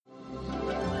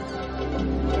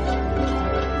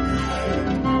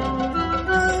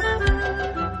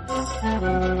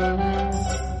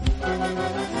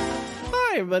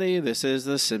everybody, this is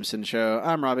The Simpsons Show.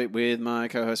 I'm Robbie with my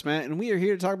co-host Matt, and we are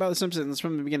here to talk about The Simpsons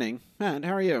from the beginning. Matt,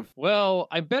 how are you? Well,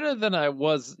 I'm better than I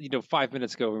was, 5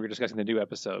 minutes ago when we were discussing the new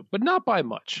episode, but not by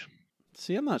much.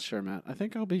 See, I'm not sure, Matt. I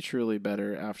think I'll be truly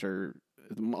better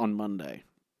on Monday.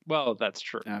 Well, that's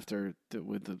true. After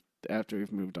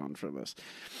we've moved on from this.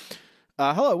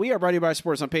 Hello, we are brought to you by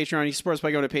Sports on Patreon. You can support us by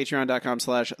going to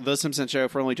patreon.com/The Simpsons Show.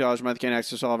 For only $2 a month, gain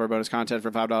access to all of our bonus content. For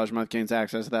 $5 a month, gains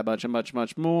access to that bunch and much,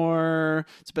 much more.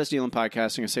 It's the best deal in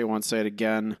podcasting. I say it once, say it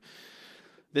again.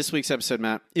 This week's episode,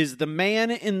 Matt, is The Man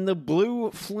in the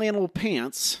Blue Flannel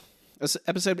Pants. This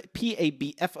episode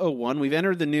PABF01. We've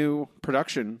entered the new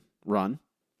production run.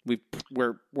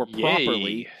 We're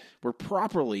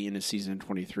properly into season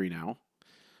 23 now.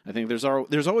 I think there's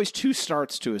always two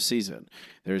starts to a season.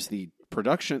 There's the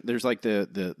production, there's like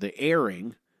the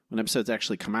airing when episodes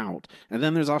actually come out, and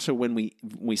then there's also when we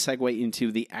segue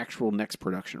into the actual next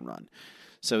production run.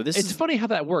 So it's funny how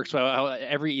that works. How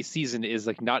every season is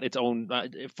like not its own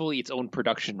fully its own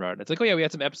production run. It's like, oh yeah, we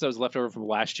had some episodes left over from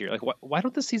last year. Like why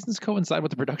don't the seasons coincide with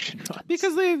the production run?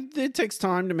 Because it takes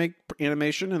time to make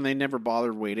animation, and they never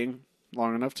bothered waiting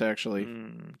long enough to actually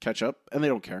catch up, and they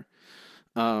don't care.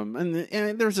 And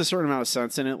there's a certain amount of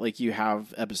sense in it. Like you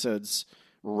have episodes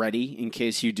ready in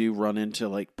case you do run into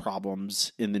like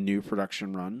problems in the new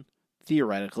production run.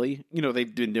 Theoretically,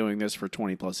 they've been doing this for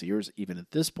 20 plus years, even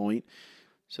at this point.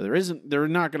 So they're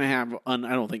not going to have,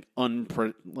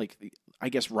 I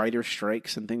guess writer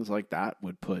strikes and things like that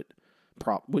would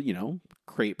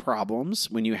create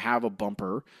problems when you have a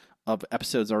bumper of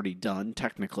episodes already done.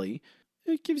 Technically,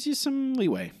 it gives you some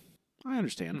leeway. I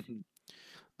understand. Mm-hmm.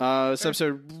 This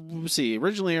episode,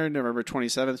 originally aired November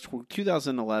 27th,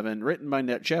 2011, written by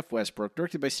Jeff Westbrook,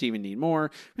 directed by Stephen Dean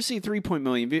Moore, received 3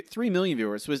 million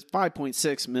viewers, with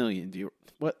 5.6 million viewers.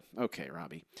 What? Okay,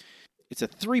 Robbie. It's a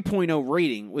 3.0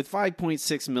 rating with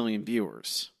 5.6 million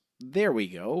viewers. There we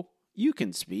go. You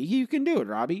can speak. You can do it,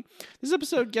 Robbie. This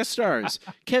episode guest stars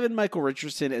Kevin Michael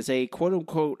Richardson as a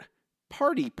quote-unquote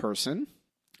party person,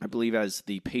 I believe as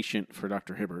the patient for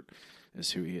Dr. Hibbert.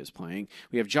 Is who he is playing.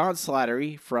 We have John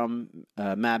Slattery from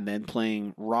Mad Men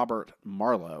playing Robert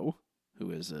Marlowe,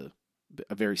 who is a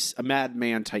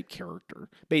madman type character.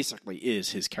 Basically,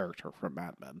 is his character from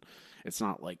Mad Men. It's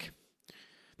not like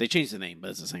they changed the name,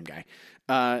 but it's the same guy.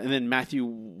 And then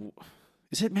Matthew,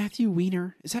 is it Matthew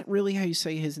Weiner? Is that really how you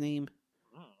say his name?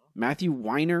 Matthew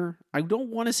Weiner. I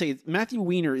don't want to say Matthew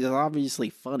Weiner is obviously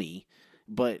funny,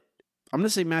 but I'm going to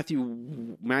say Matthew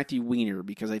Weiner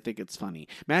because I think it's funny.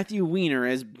 Matthew Weiner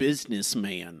as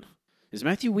businessman. Is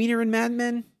Matthew Weiner in Mad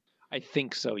Men? I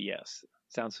think so, yes.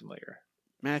 Sounds familiar.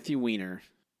 Matthew Weiner.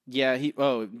 Yeah, he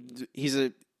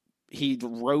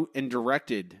wrote and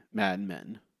directed Mad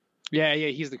Men. Yeah,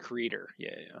 he's the creator.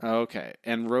 Yeah. Okay,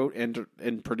 and wrote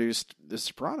and produced The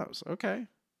Sopranos. Okay.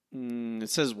 It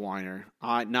says Weiner.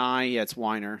 It's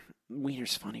Weiner.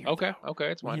 Wiener's funnier. Okay,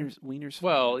 it's Weiner. Wiener's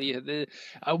funnier. Well, yeah,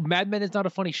 Mad Men is not a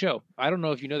funny show. I don't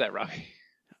know if you know that, Robbie.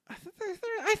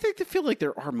 I feel like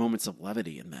there are moments of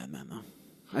levity in Mad Men, though.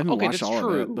 I haven't watched all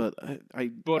of it, but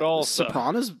But also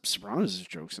Sopranos is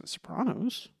jokes in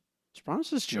Sopranos.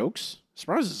 Sopranos is jokes.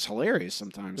 Sopranos is hilarious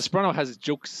sometimes. The Sopranos has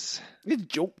jokes. It's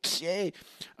jokes, yay.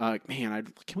 Can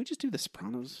we just do The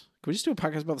Sopranos? Can we just do a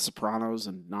podcast about The Sopranos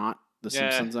and not The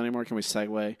Simpsons anymore? Can we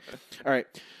segue? All right.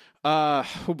 Oh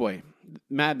boy,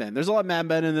 Mad Men. There's a lot of Mad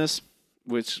Men in this,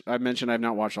 which I mentioned. I've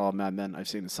not watched all of Mad Men. I've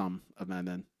seen some of Mad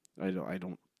Men.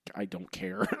 I don't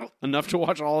care enough to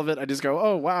watch all of it. I just go,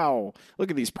 oh wow,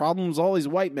 look at these problems. All these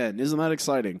white men. Isn't that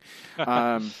exciting?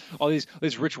 All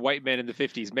these rich white men in the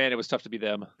 50s. Man, it was tough to be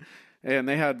them. And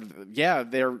they had,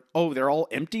 they're all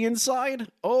empty inside.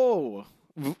 Oh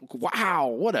wow,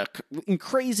 what a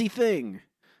crazy thing.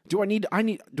 Do I need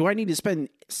to spend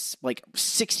like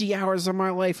 60 hours of my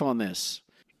life on this?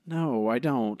 No, I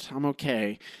don't. I'm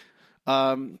okay.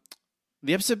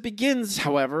 The episode begins,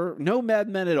 however, no Mad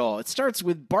Men at all. It starts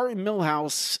with Bart and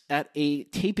Milhouse at a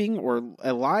taping or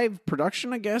a live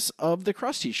production, I guess, of the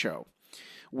Krusty Show,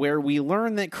 where we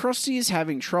learn that Krusty is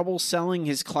having trouble selling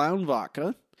his clown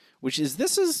vodka,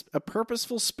 this is a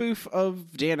purposeful spoof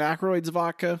of Dan Aykroyd's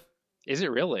vodka. Is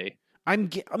it really?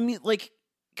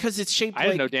 Because it's shaped I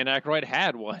didn't know Dan Aykroyd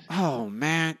had one. Oh,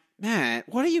 Matt,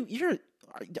 what are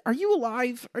you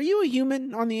alive? Are you a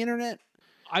human on the internet?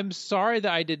 I'm sorry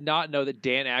that I did not know that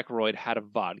Dan Aykroyd had a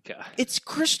vodka. It's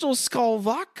Crystal Skull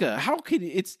vodka. How could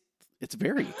it's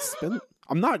very expensive.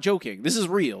 I'm not joking. This is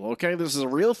real, okay? This is a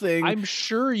real thing. I'm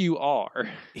sure you are.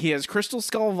 He has Crystal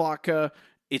Skull vodka.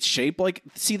 It's shaped like,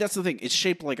 that's the thing. It's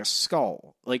shaped like a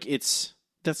skull. Like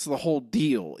that's the whole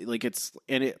deal. Like it's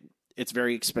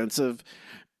very expensive.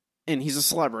 and he's a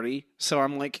celebrity. So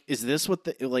I'm like, is this what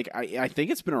the like? I think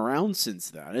it's been around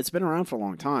since then. It's been around for a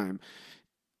long time.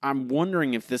 I'm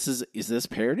wondering if this is this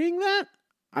parodying that.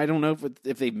 I don't know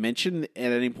if they've mentioned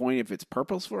at any point if it's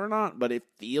purposeful or not, but it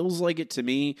feels like it to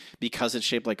me because it's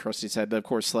shaped like Krusty's head. But of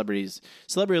course, celebrity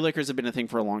liquors have been a thing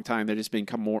for a long time. They're just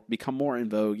become more in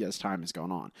vogue as time has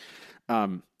gone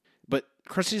on. But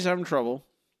Krusty's having trouble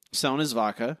selling his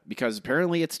vodka because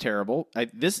apparently it's terrible.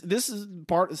 This is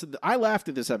part. I laughed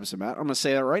at this episode, Matt. I'm going to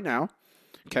say that right now.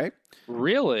 Okay.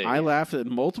 Really? I laughed at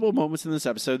multiple moments in this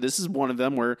episode. This is one of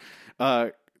them where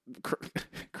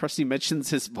Krusty mentions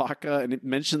his vodka and it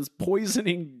mentions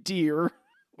poisoning deer,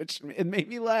 which it made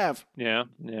me laugh. Yeah.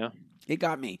 It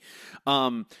got me.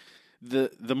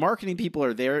 The marketing people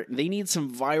are there. They need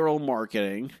some viral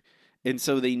marketing, and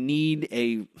so they need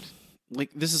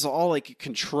this is all like a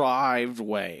contrived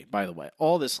way, by the way.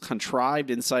 All this contrived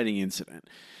inciting incident.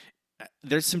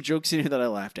 There's some jokes in here that I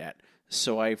laughed at,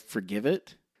 so I forgive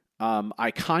it. I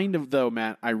kind of, though,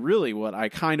 Matt, I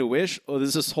kind of wish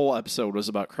this whole episode was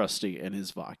about Krusty and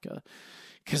his vodka.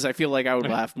 Because I feel like I would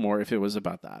laugh more if it was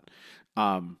about that.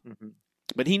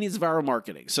 But he needs viral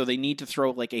marketing. So they need to throw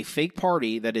like a fake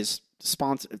party that is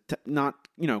sponsored, not,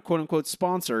 quote unquote,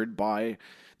 sponsored by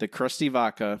the Krusty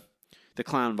vodka, the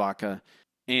clown vodka.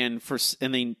 And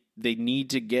they need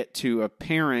to get to a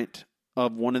parent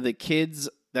of one of the kids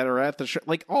that are at the show.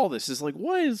 Like, all this is like,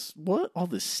 what all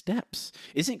the steps?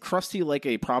 Isn't Krusty like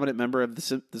a prominent member of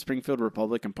the Springfield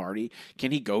Republican Party?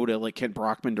 Can he go to like Kent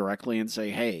Brockman directly and say,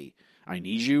 hey, I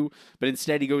need you? But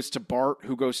instead he goes to Bart,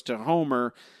 who goes to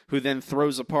Homer, who then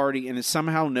throws a party and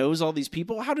somehow knows all these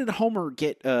people. How did Homer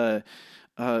get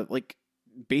like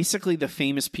basically the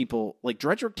famous people? Like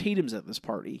Dredrick Tatum's at this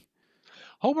party.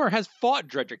 Homer has fought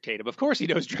Dredrick Tatum. Of course he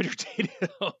knows Dredrick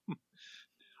Tatum.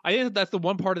 I think that's the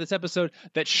one part of this episode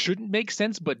that shouldn't make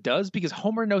sense, but does, because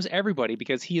Homer knows everybody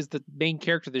because he is the main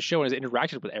character of the show and has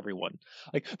interacted with everyone.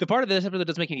 Like, the part of this episode that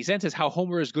doesn't make any sense is how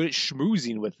Homer is good at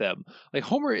schmoozing with them. Like,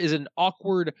 Homer is an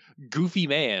awkward, goofy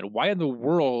man. Why in the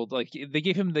world? Like, they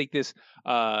gave him like this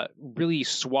really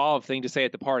suave thing to say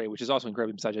at the party, which is also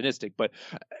incredibly misogynistic. But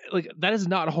like, that is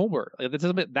not Homer. Like,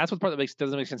 that's what part that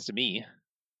doesn't make sense to me.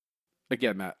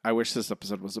 Again, Matt, I wish this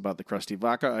episode was about the Krusty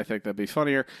vodka. I think that'd be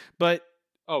funnier, but.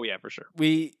 Oh yeah, for sure.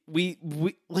 We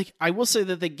like, I will say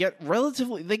that they get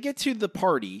to the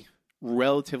party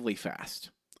relatively fast.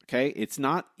 Okay? It's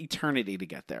not eternity to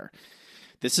get there.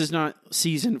 This is not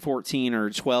season 14 or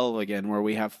 12 again where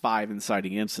we have 5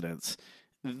 inciting incidents.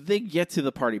 They get to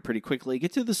the party pretty quickly,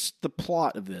 get to the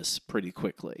plot of this pretty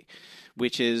quickly,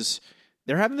 which is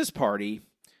they're having this party.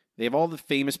 They have all the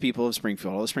famous people of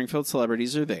Springfield. All the Springfield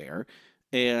celebrities are there,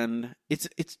 and it's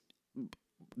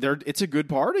a good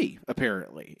party,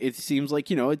 apparently. It seems like,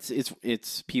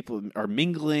 it's people are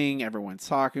mingling, everyone's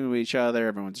talking to each other,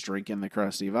 everyone's drinking the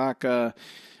Krusty vodka,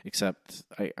 except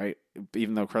I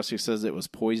even though Krusty says it was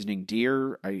poisoning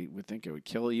deer, I would think it would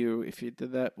kill you if you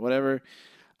did that, whatever.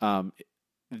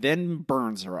 Then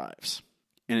Burns arrives,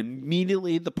 and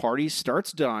immediately the party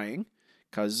starts dying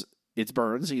because it's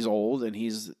Burns, he's old, and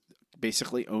he's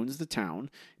basically owns the town,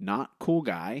 not cool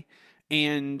guy,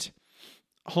 and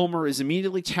Homer is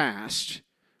immediately tasked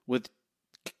with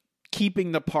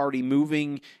keeping the party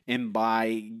moving and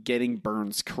by getting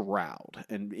Burns corralled.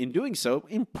 And in doing so,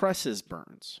 impresses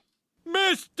Burns.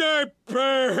 Mr.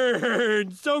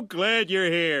 Burns! So glad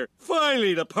you're here.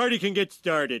 Finally, the party can get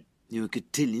started. Your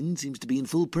cotillion seems to be in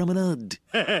full promenade.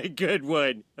 Good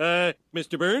one.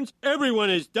 Mr. Burns,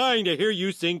 everyone is dying to hear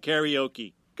you sing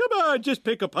karaoke. Come on, just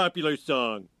pick a popular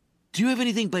song. Do you have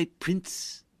anything by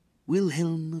Prince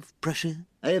Wilhelm of Prussia?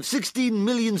 I have 16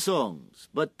 million songs,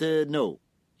 but no.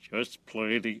 Just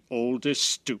play the oldest,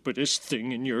 stupidest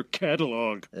thing in your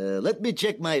catalog. Let me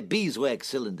check my beeswax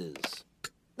cylinders.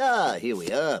 Ah, here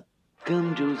we are.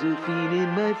 Come, Josephine, in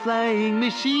my flying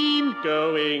machine.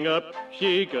 Going up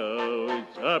she goes,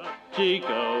 up she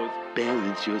goes.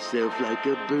 Balance yourself like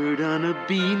a bird on a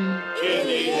beam.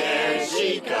 Kitty, there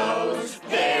she goes,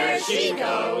 there she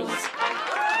goes.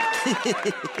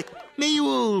 May you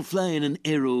all fly in an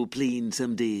aeroplane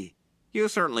someday. You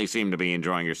certainly seem to be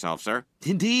enjoying yourself, sir.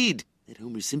 Indeed. That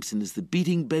Homer Simpson is the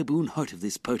beating baboon heart of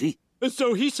this party.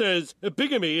 So he says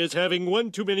bigamy is having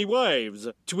one too many wives,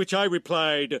 to which I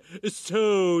replied,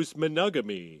 so's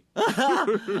monogamy.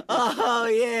 Oh,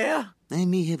 yeah. I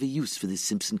may have a use for this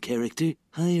Simpson character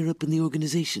higher up in the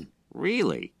organization.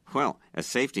 Really? Well, as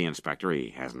safety inspector, he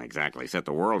hasn't exactly set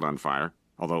the world on fire,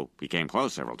 although he came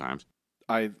close several times.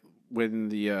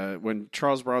 When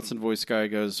Charles Bronson voice guy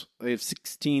goes, they have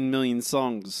 16 million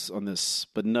songs on this,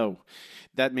 but no,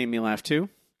 that made me laugh too.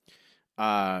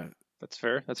 That's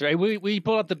fair. That's right. We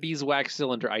pulled out the beeswax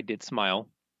cylinder. I did smile.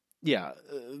 Yeah,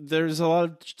 there's a lot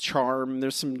of charm.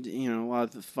 There's some, a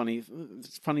lot of funny,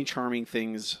 charming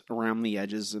things around the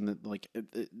edges, and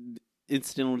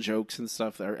incidental jokes and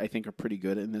stuff that I think are pretty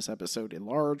good in this episode. In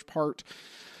large part,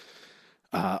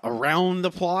 around the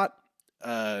plot,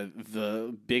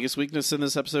 the biggest weakness in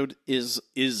this episode is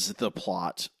the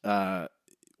plot.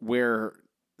 Where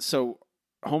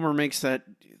Homer makes that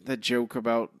joke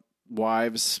about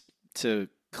wives to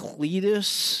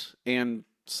Cletus and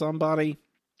somebody.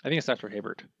 I think it's Dr.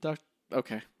 Hibbert.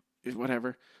 Okay,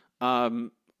 whatever.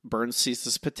 Burns sees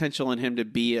this potential in him to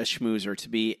be a schmoozer, to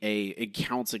be a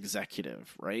accounts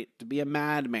executive, right? To be a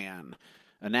madman,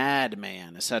 an ad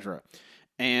man, etc.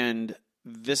 And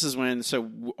this is when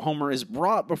Homer is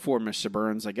brought before Mr.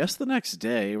 Burns, I guess the next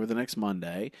day or the next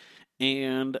Monday,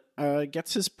 and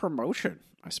gets his promotion,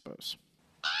 I suppose.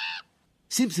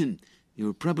 Simpson,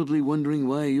 you're probably wondering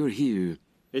why you're here.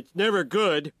 It's never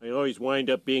good. I always wind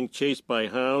up being chased by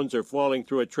hounds or falling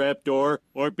through a trapdoor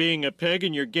or being a peg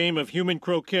in your game of human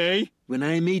croquet. When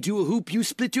I made you a hoop, you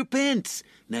split your pants.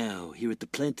 Now, here at the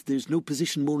plant, there's no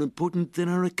position more important than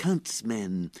our accounts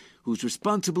man, who's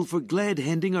responsible for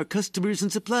glad-handing our customers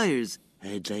and suppliers.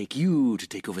 I'd like you to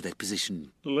take over that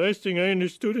position. The last thing I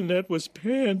understood in that was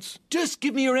pants. Just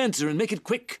give me your answer and make it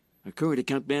quick. Our current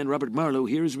account man, Robert Marlowe,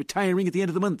 here is retiring at the end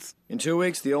of the month. In 2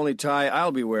 weeks, the only tie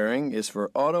I'll be wearing is for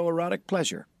autoerotic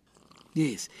pleasure.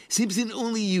 Yes, Simpson,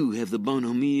 only you have the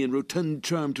bonhomie and rotund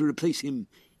charm to replace him.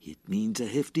 It means a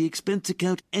hefty expense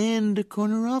account and a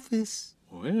corner office.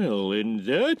 Well, in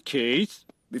that case...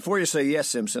 Before you say yes,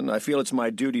 Simpson, I feel it's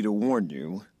my duty to warn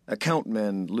you. Account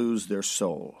men lose their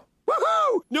soul.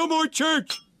 Woohoo! No more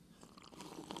church!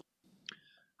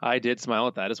 I did smile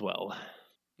at that as well.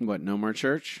 What, no more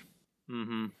church?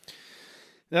 Mm-hmm.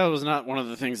 That was not one of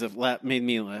the things that made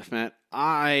me laugh, Matt.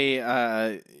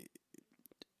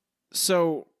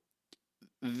 So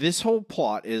this whole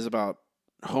plot is about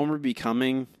Homer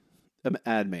becoming an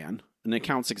ad man, an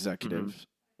accounts executive,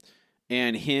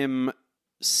 and him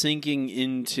sinking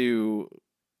into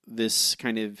this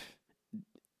kind of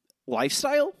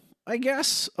lifestyle, I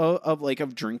guess,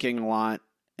 of drinking a lot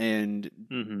and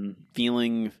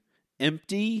feeling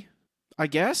empty. I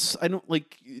guess I don't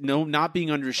not being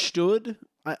understood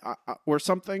or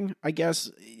something. I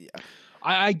guess.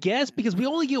 I guess because we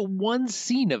only get one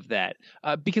scene of that.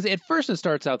 Because at first it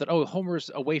starts out that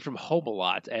Homer's away from home a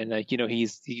lot, and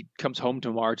he comes home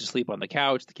to Marge to sleep on the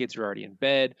couch. The kids are already in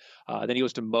bed. Then he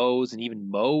goes to Moe's, and even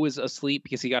Moe is asleep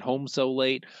because he got home so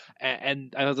late.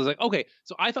 And I was like, okay,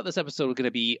 so I thought this episode was going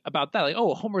to be about that. Like,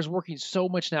 Homer's working so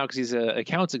much now because he's an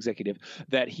accounts executive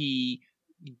that he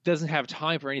doesn't have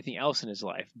time for anything else in his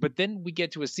life. But then we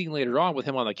get to a scene later on with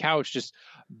him on the couch just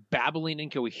babbling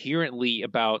incoherently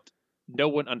about no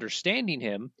one understanding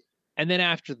him. And then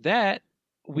after that,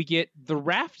 we get the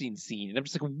rafting scene. And I'm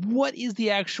just like, what is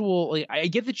the actual... I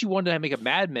get that you wanted to make a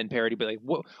Mad Men parody, but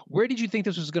where did you think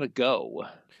this was going to go?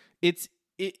 It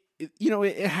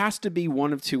has to be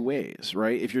one of two ways,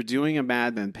 right? If you're doing a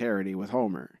Mad Men parody with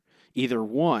Homer, either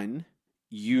one,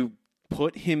 you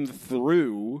put him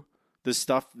through the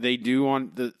stuff they do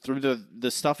through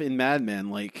the stuff in Mad Men,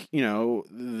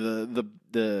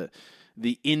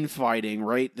 the infighting,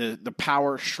 right? The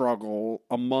power struggle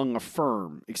among a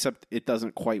firm, except it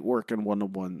doesn't quite work in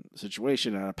one-to-one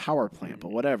situation at a power plant,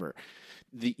 but whatever.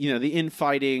 The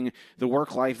infighting,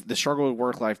 the struggle with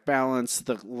work-life balance,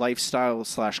 the lifestyle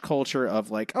 / culture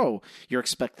of you're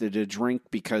expected to drink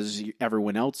because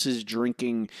everyone else is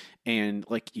drinking, and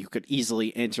you could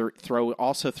easily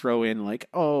throw in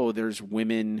there's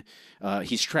women,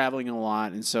 he's traveling a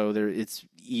lot, and so it's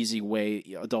easy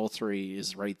way, adultery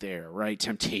is right there, right?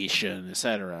 Temptation,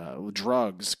 etc.,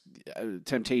 drugs,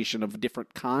 temptation of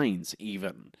different kinds,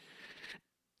 even.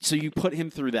 So you put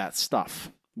him through that stuff,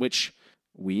 which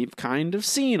we've kind of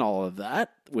seen all of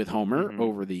that with Homer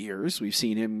over the years. We've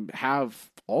seen him have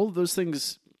all of those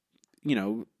things,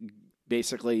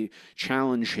 basically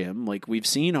challenge him. We've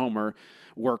seen Homer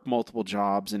work multiple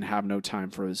jobs and have no time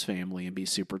for his family and be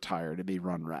super tired and be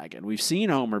run ragged. We've seen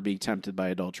Homer be tempted by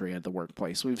adultery at the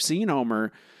workplace. We've seen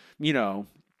Homer, deal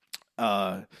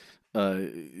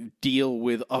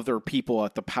with other people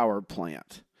at the power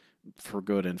plant for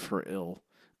good and for ill.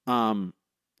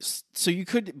 So you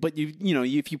could, but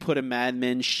if you put a Mad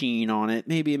Men sheen on it,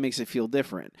 maybe it makes it feel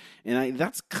different. And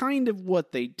that's kind of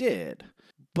what they did.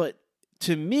 But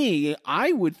to me,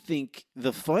 I would think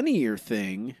the funnier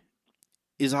thing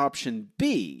is option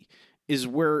B, is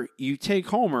where you take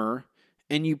Homer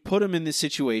and you put him in this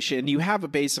situation, and you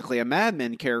have basically a Mad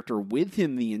Men character with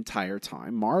him the entire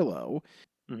time, Marlowe,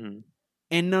 and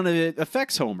none of it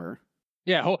affects Homer.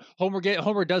 Yeah,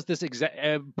 Homer does this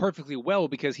perfectly well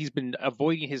because he's been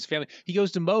avoiding his family. He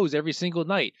goes to Moe's every single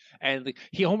night, and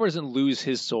Homer doesn't lose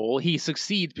his soul. He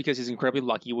succeeds because he's incredibly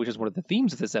lucky, which is one of the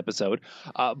themes of this episode.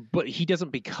 But he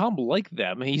doesn't become like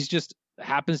them. He's just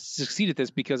happens to succeed at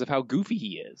this because of how goofy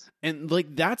he is. And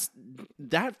like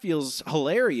that feels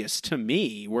hilarious to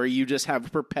me, where you just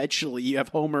have perpetually you have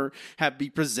Homer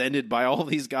be presented by all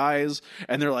these guys,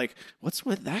 and they're like, "What's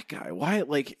with that guy? Why?"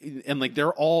 And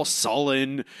they're all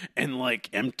sullen and like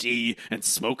empty and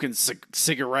smoking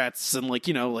cigarettes, and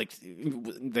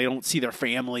they don't see their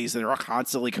families, and they're all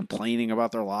constantly complaining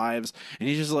about their lives, and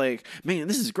he's just like, "Man,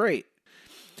 this is great.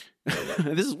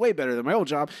 This is way better than my old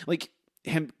job." Like.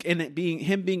 Him being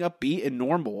upbeat and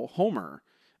normal Homer,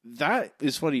 that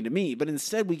is funny to me. But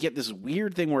instead, we get this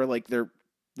weird thing where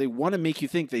they want to make you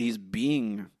think that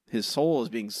his soul is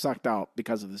being sucked out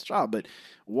because of this job. But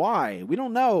why? We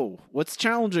don't know what's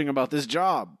challenging about this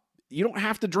job. You don't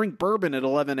have to drink bourbon at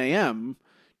 11 a.m.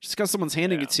 just because someone's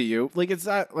handing it to you. It's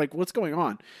that what's going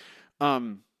on?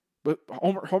 But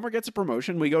Homer gets a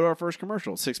promotion. We go to our first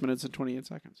commercial. 6 minutes and 28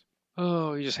 seconds.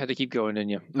 Oh, you just had to keep going,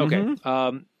 didn't you?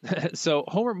 Okay. So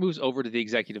Homer moves over to the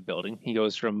executive building. He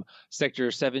goes from Sector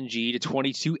 7G to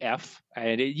 22F,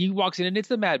 and he walks in, and it's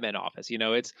the Madman office.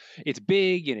 It's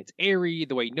big and it's airy,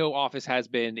 the way no office has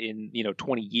been in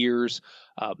 20 years.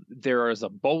 There is a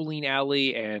bowling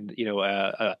alley, and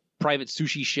a private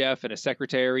sushi chef and a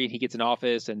secretary, and he gets an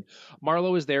office, and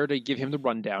Marlo is there to give him the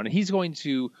rundown, and he's going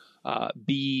to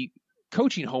be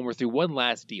coaching Homer through one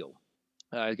last deal.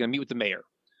 He's going to meet with the mayor.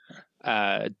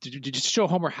 To just show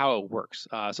Homer how it works.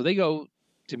 So they go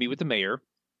to meet with the mayor,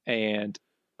 and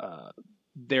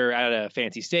they're at a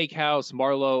fancy steakhouse.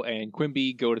 Marlo and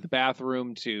Quimby go to the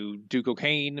bathroom to do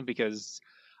cocaine because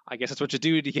I guess that's what you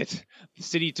do to get the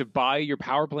city to buy your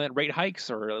power plant rate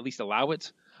hikes, or at least allow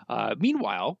it.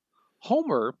 Meanwhile,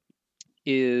 Homer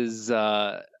ignores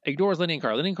Lenny and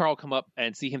Carl. Lenny and Carl come up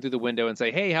and see him through the window and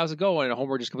say, "Hey, how's it going?" And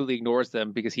Homer just completely ignores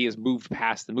them because he has moved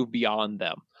past them, moved beyond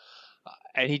them.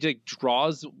 And he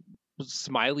draws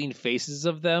smiling faces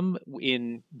of them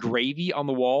in gravy on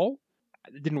the wall.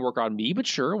 It didn't work on me, but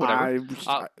sure, whatever.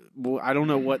 I don't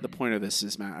know what the point of this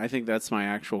is, Matt. I think that's my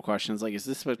actual question. Is is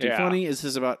this supposed to be funny? Is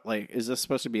this about is this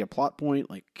supposed to be a plot point,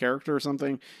 character or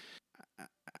something?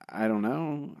 I don't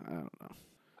know.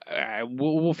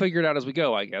 We'll figure it out as we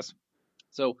go, I guess.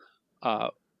 So,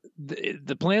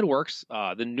 the plan works.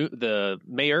 The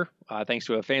mayor, thanks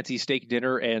to a fancy steak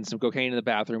dinner and some cocaine in the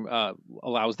bathroom,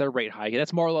 allows their rate hike.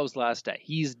 That's Marlowe's last day.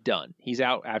 He's done. He's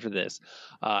out after this.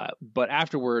 But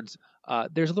afterwards,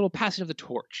 there's a little passing of the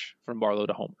torch from Marlowe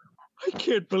to Homer. I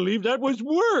can't believe that was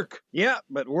work. Yeah,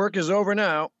 but work is over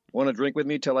now. Want to drink with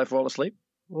me till I fall asleep?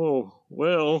 Oh,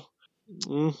 well,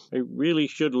 I really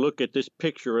should look at this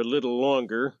picture a little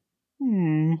longer.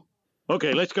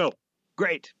 Okay, let's go.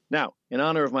 Great. Now, in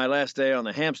honor of my last day on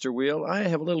the hamster wheel, I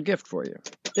have a little gift for you.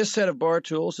 This set of bar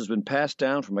tools has been passed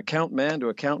down from account man to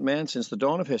account man since the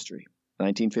dawn of history,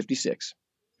 1956.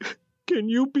 Can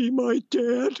you be my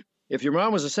dad? If your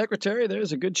mom was a secretary,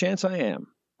 there's a good chance I am.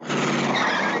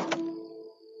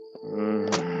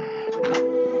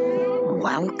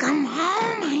 Welcome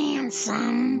home,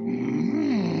 handsome.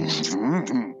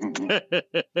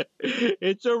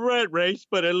 It's a rat race,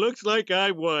 but it looks like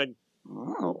I won.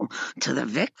 Oh, to the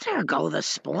victor go the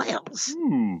spoils.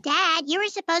 Dad, you were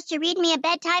supposed to read me a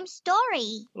bedtime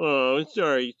story. Oh,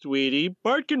 sorry, sweetie.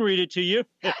 Bart can read it to you.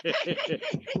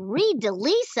 Read to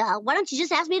Lisa? Why don't you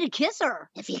just ask me to kiss her?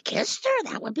 If you kissed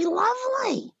her, that would be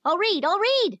lovely. I'll read.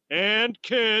 And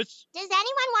kiss. Does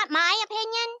anyone want my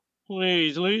opinion?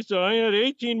 Please, Lisa, I had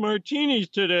 18 martinis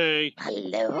today.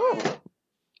 Hello.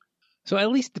 So at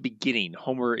least at the beginning,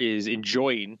 Homer is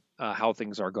enjoying how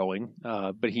things are going,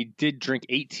 but he did drink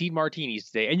 18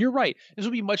 martinis today. And you're right, this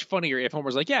would be much funnier if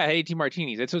Homer's like, yeah, I had 18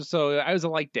 martinis. So I was a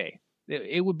light day.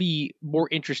 It would be more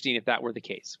interesting if that were the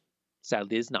case.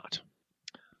 Sadly, it's not.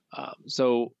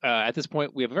 So at this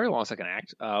point, we have a very long second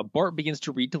act. Bart begins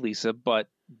to read to Lisa, but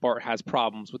Bart has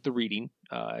problems with the reading.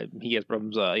 He has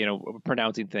problems,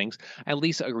 pronouncing things, and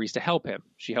Lisa agrees to help him.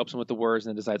 She helps him with the words and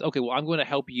then decides, okay, well, I'm going to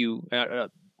help you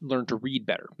learn to read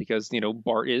better because,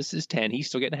 Bart is 10. He's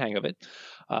still getting the hang of it.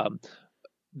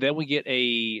 Then we get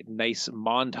a nice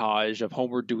montage of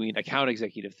Homer doing account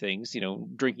executive things,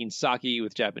 drinking sake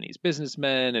with Japanese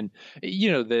businessmen and,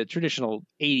 the traditional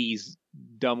 80s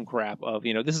dumb crap of,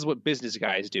 this is what business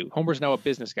guys do. Homer's now a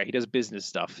business guy. He does business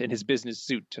stuff in his business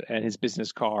suit and his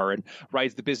business car and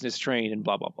rides the business train and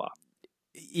blah, blah, blah.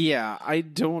 Yeah,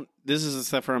 this is the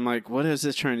stuff where I'm like, what is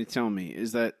this trying to tell me?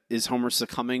 Is Homer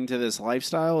succumbing to this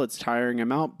lifestyle? It's tiring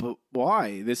him out, but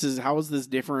why? How is this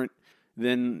different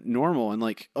than normal. And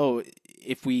like, oh,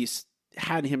 if we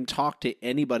had him talk to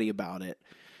anybody about it,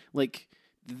 like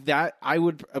that, I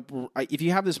would, if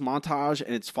you have this montage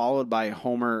and it's followed by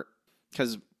Homer,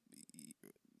 because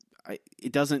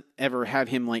it doesn't ever have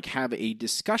him like have a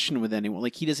discussion with anyone.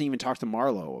 Like he doesn't even talk to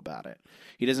Marlo about it.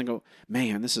 He doesn't go,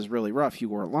 man, this is really rough. You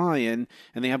weren't lying.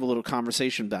 And they have a little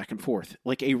conversation back and forth.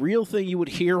 Like a real thing you would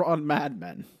hear on Mad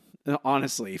Men.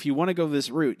 Honestly, if you want to go this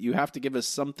route, you have to give us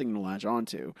something to latch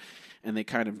onto. And they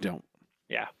kind of don't.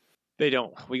 Yeah, they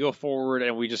don't. We go forward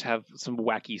and we just have some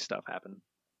wacky stuff happen.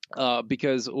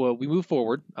 Because we move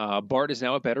forward. Bart is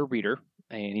now a better reader.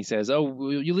 And he says, "Oh,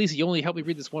 Lisa, you only helped me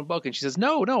read this one book." And she says,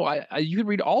 "No, you can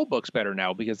read all books better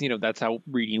now because that's how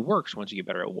reading works. Once you get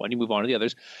better at one, you move on to the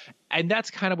others." And that's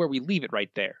kind of where we leave it right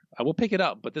there. We'll pick it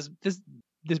up, but this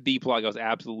B plot goes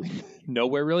absolutely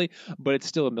nowhere really, but it's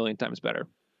still a million times better.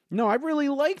 No, I really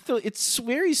like it's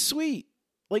very sweet.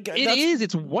 Like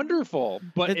it's wonderful,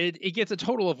 but it gets a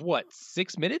total of what,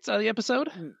 6 minutes out of the episode,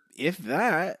 if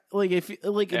that.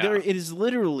 There, it is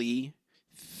literally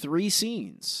 3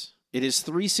 scenes. It is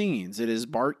 3 scenes. It is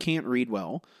Bart can't read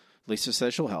well. Lisa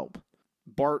says she'll help.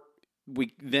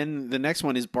 Then the next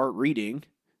one is Bart reading,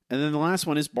 and then the last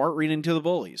one is Bart reading to the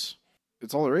bullies.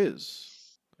 It's all there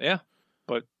is. Yeah,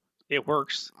 but it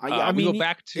works. I mean, we go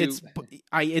back to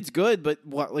it's good, but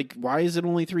what? Like, why is it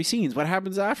only 3 scenes? What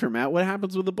happens after, Matt? What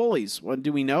happens with the bullies? What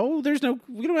do we know?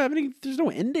 We don't have any. There's no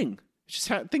ending. It's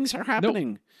just things are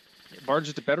happening. Nope. Bart's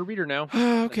just a better reader now.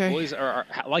 Okay, the bullies are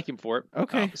like him for it.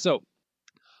 Okay,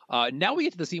 now we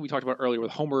get to the scene we talked about earlier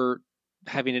with Homer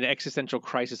having an existential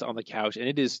crisis on the couch, and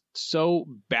it is so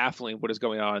baffling what is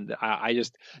going on.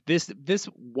 This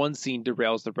one scene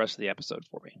derails the rest of the episode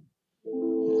for me.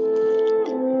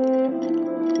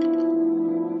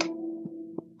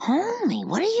 Homie,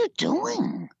 what are you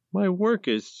doing? My work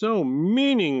is so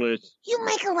meaningless. You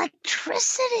make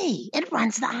electricity. It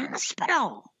runs the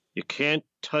hospital. You can't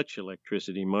touch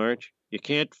electricity, Marge. You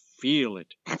can't feel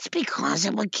it. That's because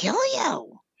it would kill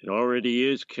you. It already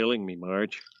is killing me,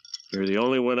 Marge. You're the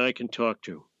only one I can talk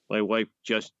to. My wife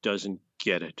just doesn't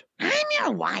get it. I'm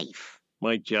your wife.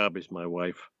 My job is my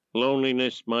wife.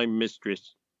 Loneliness, my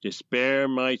mistress. Despair,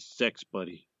 my sex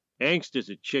buddy. Angst is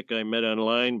a chick I met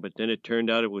online, but then it turned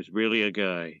out it was really a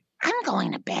guy. I'm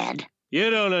going to bed.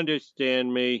 You don't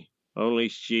understand me. Only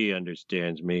she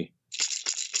understands me.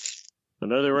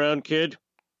 Another round, kid?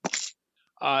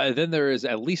 Then there is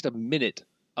at least a minute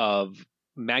of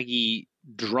Maggie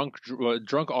drunk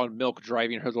on milk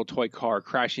driving her little toy car,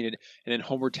 crashing it, and then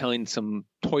Homer telling some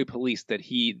toy police that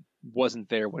he wasn't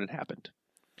there when it happened.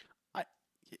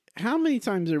 How many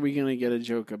times are we going to get a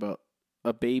joke about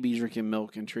a baby drinking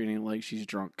milk and treating it like she's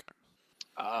drunk?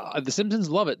 The Simpsons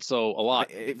love it, so a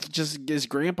lot. It just is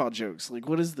grandpa jokes. Like,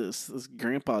 what is this? This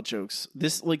grandpa jokes.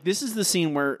 This is the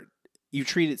scene where you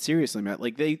treat it seriously, Matt.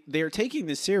 Like they are taking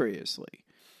this seriously.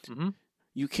 Mm-hmm.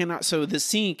 You cannot. So the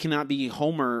scene cannot be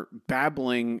Homer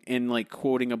babbling and like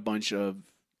quoting a bunch of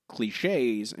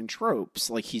cliches and tropes.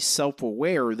 Like he's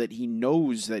self-aware that he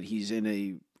knows that he's in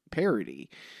a parody.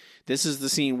 This is the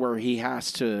scene where he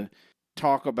has to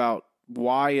talk about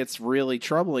why it's really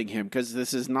troubling him, because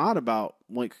this is not about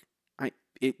like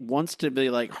it wants to be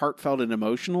like heartfelt and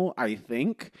emotional, I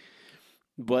think,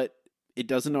 but it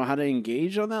doesn't know how to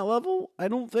engage on that level, I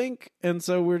don't think. And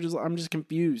so I'm just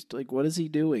confused. Like, what is he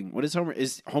doing? What is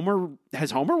Homer?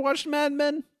 Has Homer watched Mad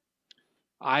Men?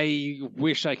 I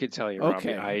wish I could tell you,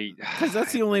 okay. Robbie. Because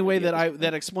that's the only way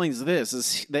that explains this,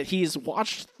 is that he's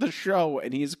watched the show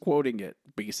and he's quoting it,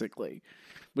 basically,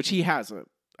 which he hasn't.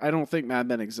 I don't think Mad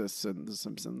Men exists in The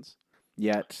Simpsons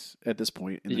yet at this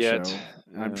point in the show.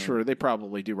 I'm sure they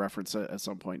probably do reference it at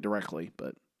some point directly,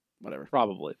 but whatever.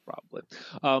 Probably.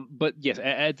 But yes,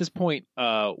 at this point,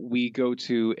 we go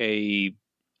to a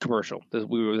commercial. This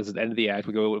is the end of the act.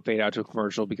 We go fade out to a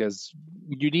commercial because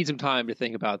you need some time to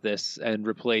think about this and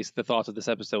replace the thoughts of this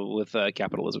episode with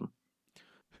capitalism.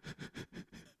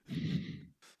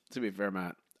 To be fair,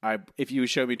 Matt, if you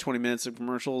showed me 20 minutes of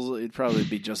commercials, it'd probably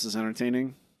be just as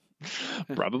entertaining.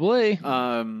 Probably.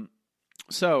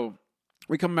 So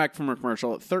we come back from a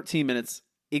commercial at 13 minutes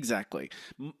exactly.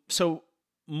 So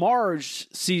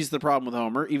Marge sees the problem with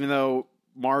Homer, even though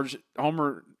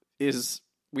Homer is.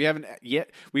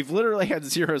 We've literally had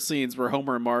 0 scenes where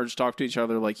Homer and Marge talk to each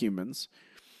other like humans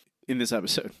in this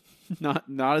episode.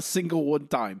 Not a single one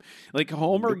time. Like,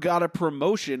 Homer got a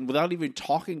promotion without even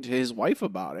talking to his wife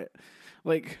about it.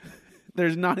 Like,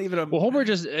 there's not even a... Well, Homer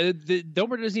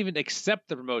Homer doesn't even accept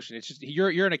the promotion. It's just,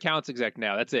 you're an accounts exec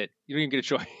now. That's it. You don't even get a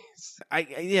choice.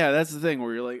 Yeah, that's the thing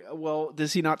where you're like, well,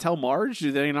 does he not tell Marge?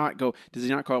 Does he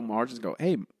not call Marge and go,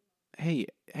 hey,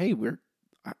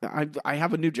 I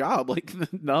have a new job. Like,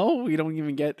 no, we don't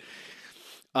even get.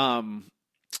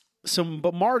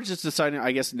 But Marge is deciding.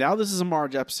 I guess now this is a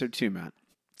Marge episode too, Matt,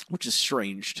 which is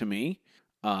strange to me.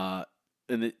 And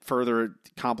it further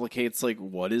complicates like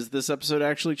what is this episode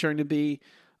actually trying to be?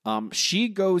 She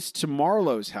goes to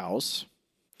Marlowe's house.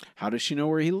 How does she know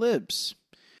where he lives?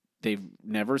 They've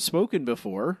never spoken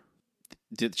before.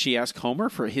 Did she ask Homer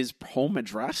for his home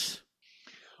address?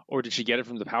 Or did she get it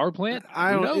from the power plant?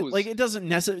 I don't Who knows? It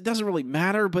doesn't really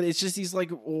matter, but it's just he's like,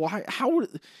 why? How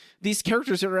these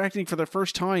characters are acting for the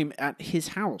first time at his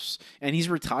house, and he's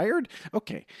retired.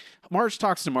 Okay, Marge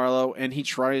talks to Marlowe, and he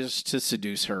tries to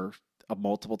seduce her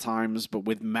multiple times, but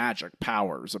with magic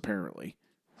powers, apparently.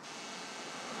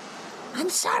 I'm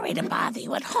sorry to bother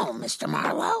you at home, Mr.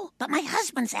 Marlowe, but my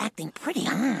husband's acting pretty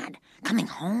odd. Coming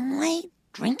home late,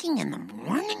 drinking in the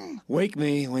morning. Wake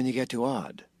me when you get too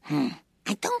odd.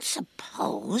 I don't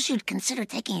suppose you'd consider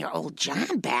taking your old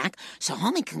job back so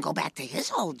Homie can go back to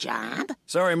his old job.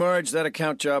 Sorry, Marge, that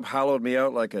account job hollowed me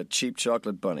out like a cheap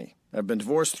chocolate bunny. I've been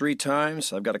divorced 3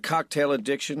 times, I've got a cocktail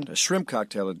addiction, a shrimp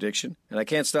cocktail addiction, and I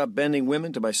can't stop bending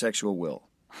women to my sexual will.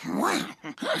 Well,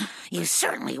 you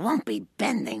certainly won't be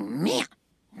bending me.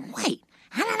 Wait,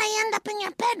 how did I end up in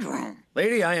your bedroom?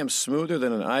 Lady, I am smoother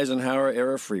than an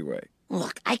Eisenhower-era freeway.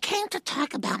 Look, I came to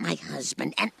talk about my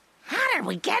husband, and how did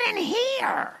we get in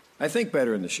here? I think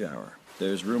better in the shower.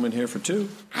 There's room in here for 2.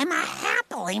 I'm a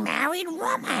happily married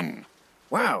woman.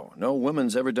 Wow, no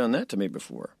woman's ever done that to me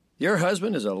before. Your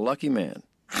husband is a lucky man.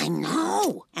 I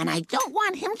know, and I don't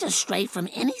want him to stray from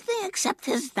anything except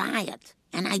his diet.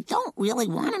 And I don't really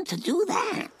want him to do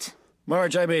that.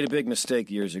 Marge, I made a big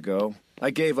mistake years ago. I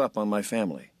gave up on my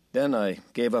family. Then I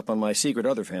gave up on my secret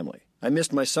other family. I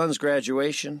missed my son's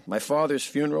graduation, my father's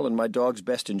funeral, and my dog's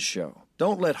best in show.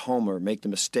 Don't let Homer make the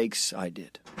mistakes I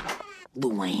did.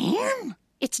 Luann?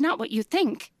 It's not what you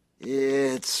think.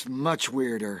 It's much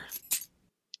weirder.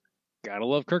 Gotta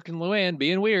love Kirk and Luann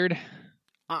being weird.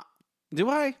 Do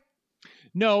I?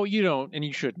 No, you don't, and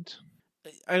you shouldn't.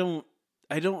 I don't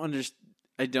understand.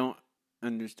 I don't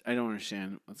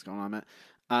understand what's going on,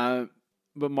 Matt.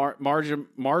 But Marge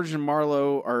and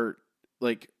Marlowe are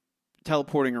like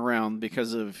teleporting around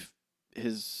because of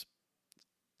his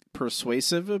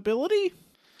persuasive ability.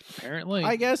 Apparently,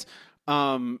 I guess.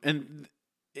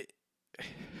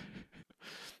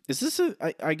 Is this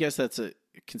I guess that's a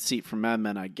conceit from Mad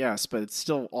Men, I guess, but it's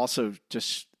still also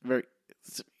just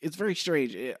it's very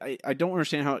strange. I don't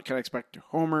understand how it can expect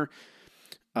Homer.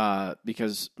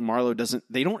 Because Marlowe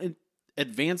they don't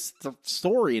advance the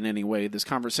story in any way, this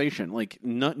conversation. Like,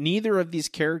 neither of these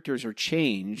characters are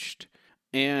changed,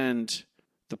 and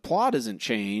the plot isn't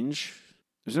changed.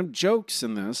 There's no jokes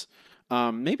in this.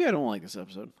 Maybe I don't like this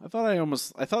episode. I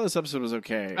thought this episode was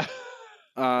okay.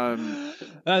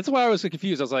 That's why I was so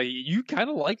confused. I was like, you kind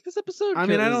of like this episode? I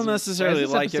mean, I don't necessarily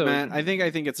like it, man. I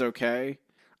think it's okay.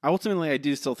 Ultimately, I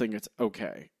do still think it's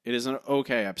okay. It is an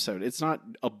okay episode. It's not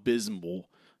abysmal.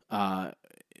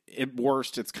 At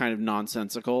worst, it's kind of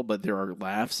nonsensical, but there are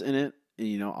laughs in it.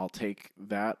 And, I'll take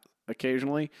that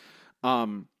occasionally.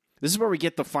 This is where we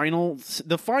get the final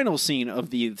scene of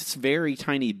the very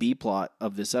tiny B plot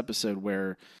of this episode,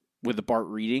 where with the Bart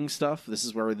reading stuff. This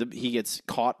is where he gets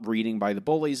caught reading by the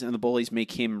bullies, and the bullies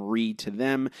make him read to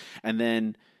them, and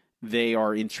then they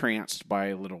are entranced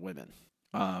by Little Women.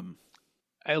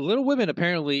 Little Women,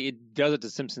 apparently, it does it to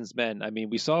Simpsons Men. I mean,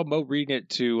 we saw Mo reading it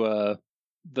to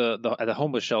the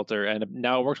homeless shelter, and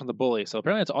now it works on the bully. So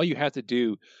apparently, that's all you have to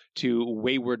do to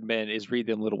wayward men is read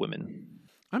them Little Women.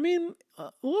 I mean,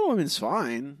 Little Women's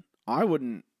fine. I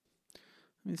wouldn't.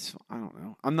 I don't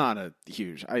know. I'm not a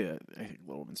huge. I think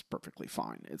Little Women's perfectly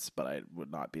fine. But I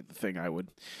would not be the thing I would.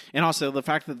 And also the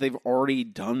fact that they've already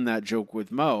done that joke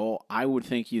with Mo, I would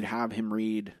think you'd have him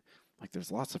read. Like,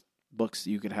 there's lots of books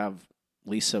you could have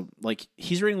Lisa. Like,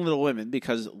 he's reading Little Women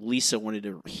because Lisa wanted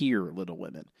to hear Little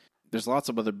Women. There's lots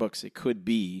of other books it could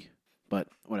be, but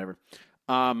whatever.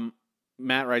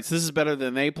 Matt writes, this is better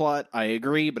than A plot. I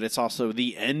agree, but it's also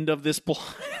the end of this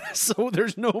plot, so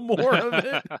there's no more of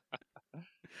it.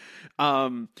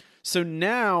 So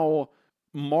now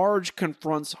Marge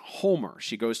confronts Homer.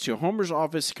 She goes to Homer's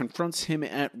office, confronts him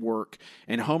at work,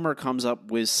 and Homer comes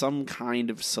up with some kind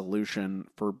of solution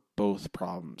for both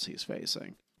problems he's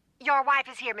facing. Your wife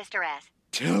is here, Mr. S.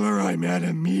 Tell her I'm at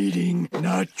a meeting,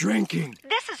 not drinking.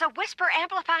 This is a whisper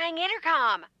amplifying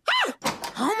intercom.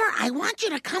 Homer, I want you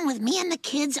to come with me and the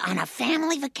kids on a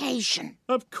family vacation.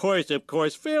 Of course.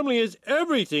 Family is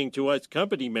everything to us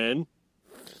company men.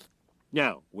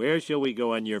 Now, where shall we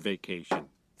go on your vacation?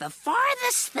 The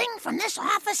farthest thing from this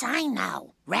office I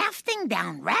know. Rafting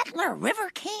down Rattler River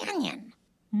Canyon.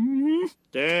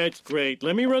 That's great.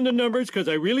 Let me run the numbers because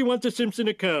I really want the Simpson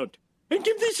account. And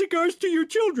give these cigars to your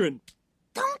children.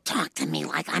 Don't talk to me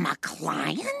like I'm a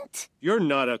client. You're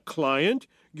not a client.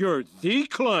 You're the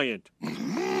client.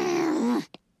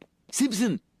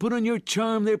 Simpson, put on your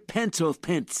charm, their pants off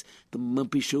pants. The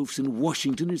mumpy chauffeurs in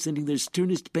Washington are sending their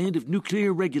sternest band of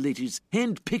nuclear regulators,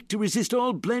 hand-picked to resist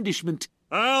all blandishment.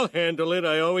 I'll handle it.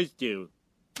 I always do.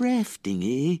 Rafting,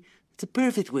 eh? It's a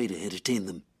perfect way to entertain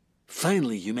them.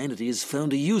 Finally, humanity has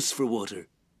found a use for water.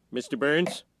 Mr.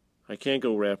 Burns, I can't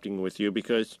go rafting with you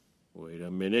because... Wait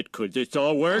a minute. Could this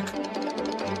all work?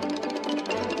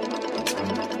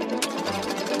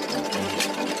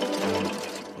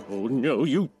 Oh, no,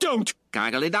 you don't.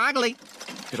 Goggly doggly.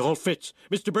 It all fits.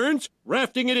 Mr. Burns,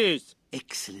 rafting it is.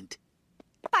 Excellent.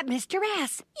 But, Mr.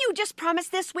 S., you just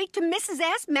promised this week to Mrs.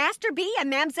 S., Master B, and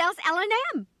Mamselle's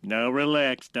L&M. Now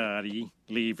relax, Dottie.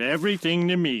 Leave everything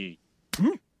to me.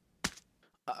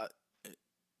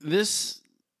 This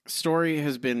story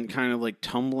has been kind of like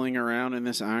tumbling around in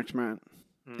this act, Matt.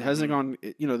 It hasn't gone,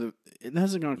 it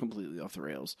hasn't gone completely off the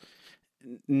rails.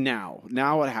 Now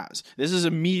it has. This is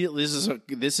immediately.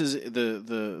 This is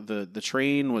the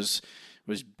train was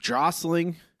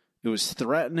jostling. It was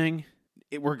threatening.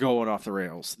 We're going off the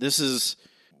rails.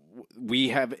 We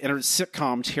have entered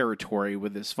sitcom territory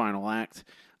with this final act.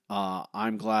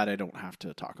 I'm glad I don't have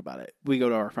to talk about it. We go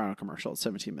to our final commercial at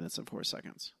 17 minutes and 4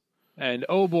 seconds. And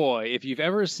oh boy, if you've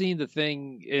ever seen the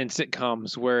thing in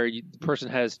sitcoms where the person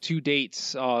has two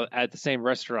dates at the same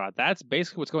restaurant, that's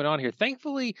basically what's going on here.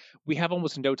 Thankfully, we have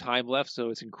almost no time left, so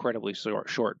it's incredibly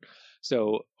short.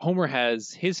 So Homer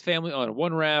has his family on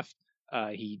one raft.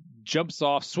 He jumps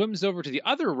off, swims over to the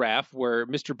other raft where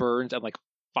Mr. Burns and like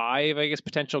 5, I guess,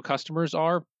 potential customers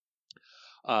are.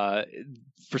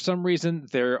 For some reason,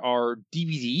 there are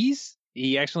DVDs.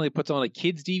 He accidentally puts on a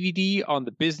kid's DVD on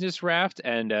the business raft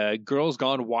and Girls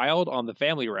Gone Wild on the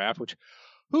family raft, which,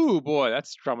 oh boy,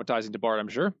 that's traumatizing to Bart, I'm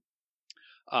sure.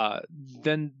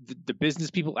 Then the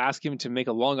business people ask him to make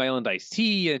a Long Island iced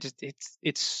tea, and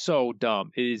it's so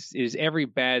dumb. It is every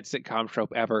bad sitcom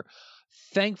trope ever.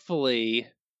 Thankfully,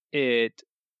 it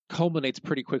culminates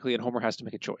pretty quickly, and Homer has to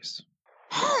make a choice.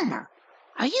 Homer,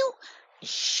 are you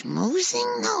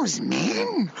schmoozing those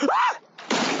men?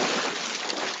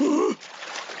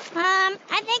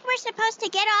 I think we're supposed to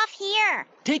get off here.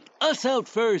 Take us out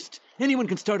first. Anyone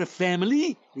can start a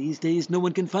family. These days, no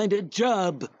one can find a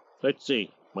job. Let's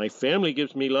see. My family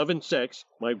gives me love and sex.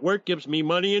 My work gives me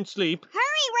money and sleep.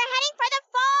 Hurry, we're heading for the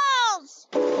falls.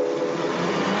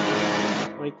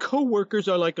 My co-workers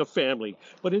are like a family,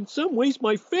 but in some ways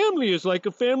my family is like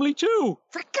a family too.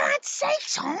 For God's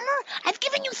sakes, Homer, I've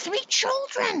given you 3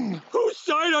 children. Whose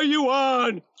side are you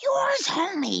on? Yours,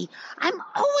 homie. I'm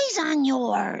always on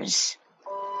yours.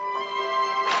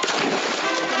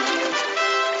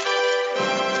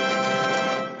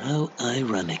 How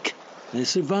ironic. I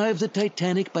survived the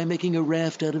Titanic by making a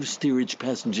raft out of steerage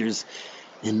passengers.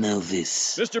 And now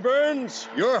this. Mr. Burns,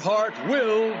 your heart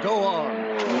will go on.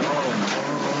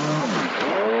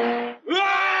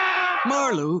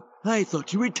 Marlowe, I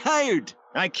thought you retired.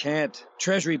 I can't.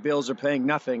 Treasury bills are paying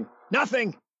nothing.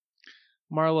 Nothing!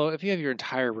 Marlowe, if you have your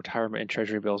entire retirement in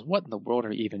treasury bills, what in the world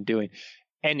are you even doing?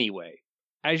 Anyway,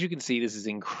 as you can see, this is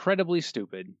incredibly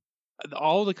stupid.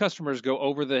 All the customers go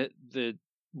over the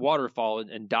waterfall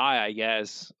and die, I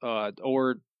guess,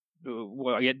 or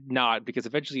well, yet not, because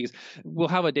eventually we'll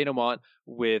have a denouement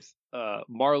with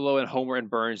Marlowe and Homer and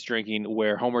Burns drinking,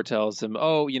 where Homer tells him,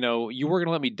 "Oh, you were going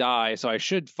to let me die, so I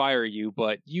should fire you,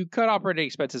 but you cut operating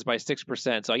expenses by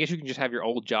 6%, so I guess you can just have your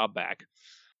old job back."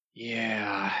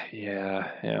 Yeah.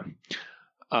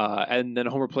 And then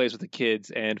Homer plays with the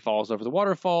kids and falls over the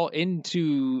waterfall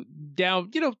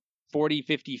down 40,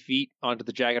 50 feet onto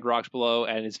the jagged rocks below,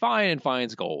 and is fine and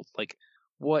finds gold. Like,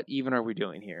 what even are we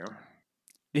doing here?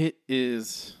 It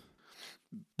is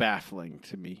baffling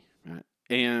to me, Matt.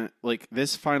 And like,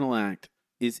 this final act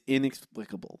is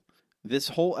inexplicable. This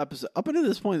whole episode, up until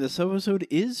this point, this episode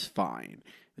is fine.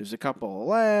 There's a couple of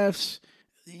laughs.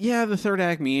 Yeah, the third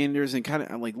act meanders and kind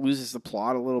of like loses the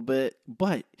plot a little bit.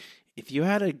 But if you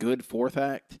had a good fourth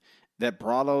act that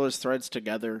brought all those threads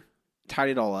together, tied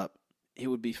it all up, it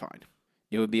would be fine.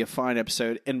 It would be a fine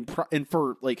episode. And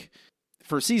for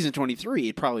season 23,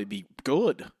 it'd probably be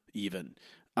good even.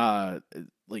 But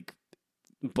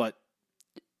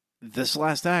this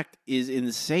last act is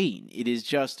insane. It is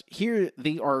just,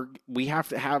 we have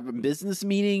to have a business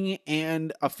meeting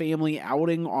and a family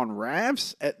outing on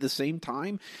rafts at the same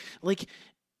time. Like,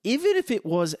 even if it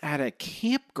was at a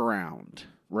campground,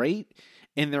 right?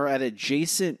 And they're at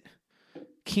adjacent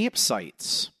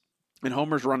campsites, and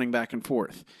Homer's running back and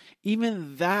forth.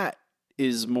 Even that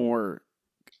is more,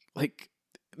 like,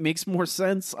 makes more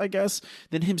sense, I guess,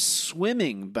 than him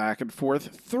swimming back and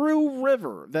forth through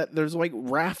river that there's, like,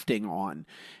 rafting on.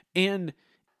 And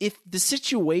if the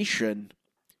situation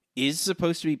is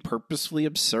supposed to be purposefully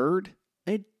absurd,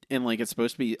 and like it's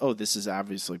supposed to be, oh, this is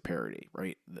obviously parody,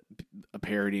 right? A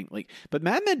parodying, like, but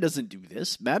Mad Men doesn't do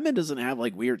this. Mad Men doesn't have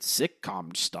like weird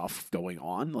sitcom stuff going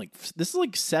on. Like, this is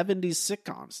like 70s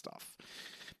sitcom stuff,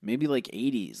 maybe like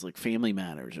 80s, like Family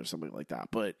Matters or something like that.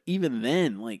 But even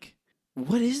then, like,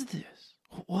 what is this?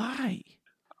 Why?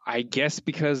 I guess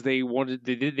because they felt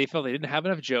they didn't have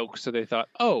enough jokes, so they thought,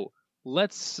 oh,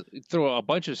 let's throw a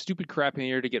bunch of stupid crap in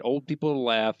here to get old people to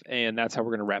laugh, and that's how we're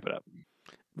going to wrap it up.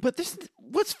 But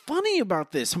what's funny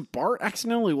about this? Bart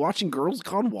accidentally watching Girls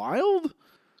Gone Wild?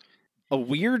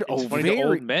 It's funny to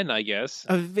old men, I guess.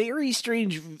 A very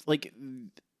strange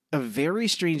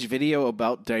video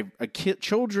about a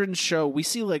children's show. We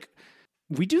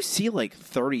do see like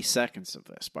 30 seconds of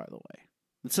this, by the way.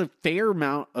 It's a fair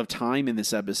amount of time in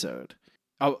this episode.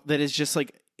 That is just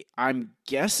like, I'm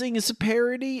guessing it's a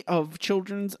parody of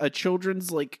children's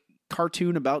like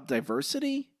cartoon about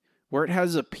diversity, where it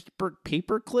has a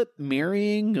paperclip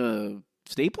marrying a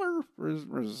stapler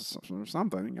or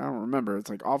something. I don't remember. It's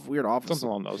like weird office. Something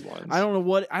along those lines. I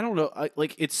don't know.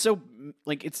 Like, it's so,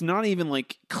 like, it's not even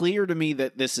like clear to me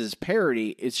that this is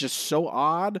parody. It's just so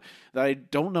odd that I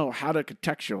don't know how to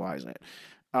contextualize it.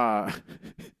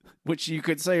 Which you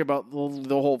could say about the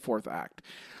whole fourth act.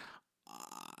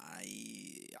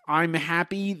 I'm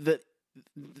happy that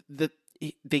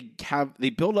they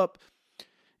build up.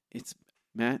 It's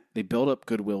Matt. They build up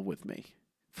goodwill with me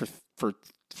for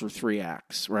 3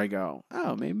 acts where I go,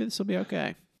 oh, maybe this will be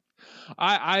okay.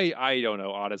 I don't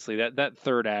know, honestly. That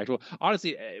third act. Well,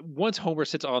 honestly, once Homer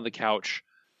sits on the couch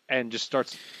and just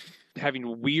starts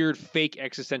having weird fake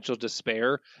existential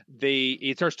despair,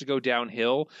 it starts to go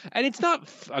downhill, and it's not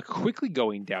quickly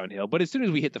going downhill, but as soon as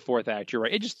we hit the fourth act, you're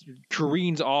right, it just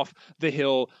careens off the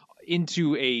hill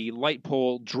into a light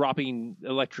pole, dropping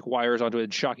electric wires onto it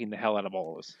and shocking the hell out of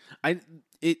all of us.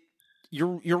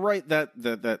 You're right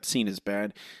that scene is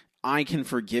bad. I can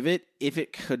forgive it if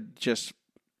it could just,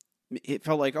 it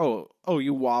felt like, oh,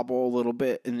 you wobble a little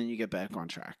bit and then you get back on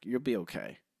track. You'll be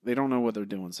okay. They don't know what they're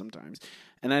doing sometimes.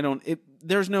 And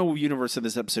there's no universe of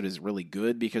this episode is really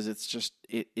good because it's just,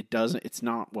 it's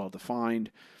not well defined.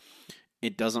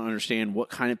 It doesn't understand what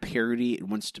kind of parody it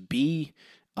wants to be.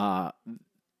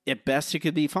 At best, it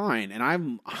could be fine. And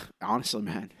I'm honestly,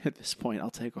 man, at this point, I'll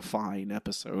take a fine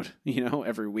episode,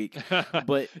 every week.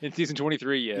 But in season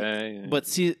 23, yeah. But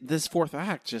see, this fourth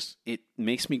act just, it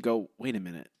makes me go, wait a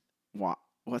minute. What?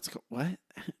 What?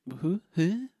 Who?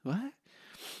 What?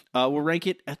 We'll rank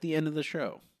it at the end of the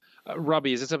show.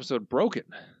 Robbie, is this episode broken?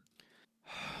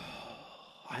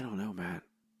 I don't know, man.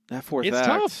 That fourth act. It's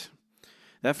tough.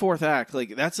 That fourth act,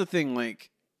 like, that's the thing, like,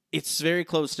 it's very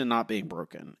close to not being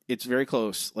broken. It's very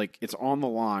close. Like, it's on the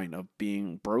line of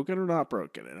being broken or not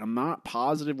broken. And I'm not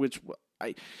positive which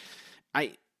I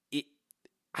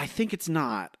think it's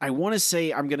not. I want to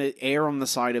say I'm going to err on the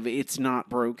side of it's not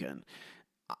broken.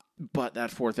 But that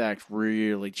fourth act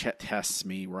really tests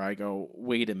me where I go,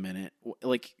 wait a minute.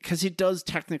 Like, because it does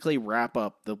technically wrap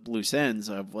up the loose ends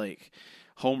of, like,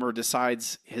 Homer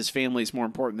decides his family is more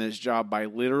important than his job by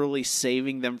literally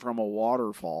saving them from a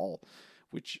waterfall,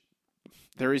 which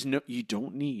you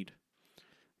don't need.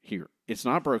 Here, it's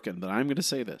not broken, but I'm going to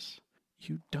say this.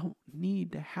 You don't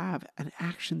need to have an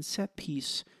action set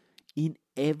piece in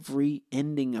every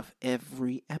ending of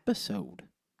every episode.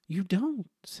 You don't,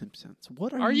 Simpsons.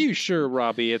 What are you sure,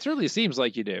 Robbie? It certainly seems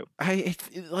like you do.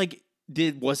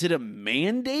 Was it a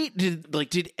mandate?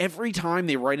 Did every time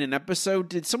they write an episode,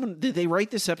 did they write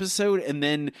this episode and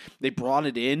then they brought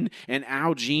it in and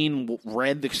Al Jean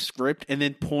read the script and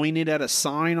then pointed at a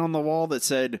sign on the wall that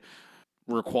said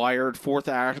required fourth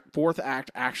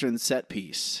act action set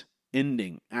piece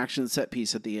ending action set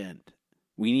piece at the end.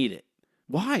 We need it.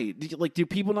 Why? Do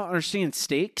people not understand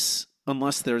stakes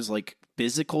unless there's like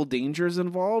physical dangers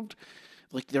involved?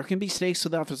 Like, there can be stakes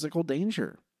without physical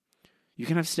danger. You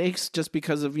can have stakes just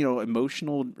because of,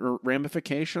 emotional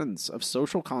ramifications of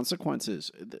social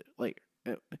consequences. Like,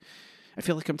 I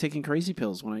feel like I'm taking crazy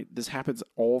pills when this happens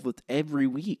every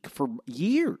week for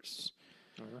years.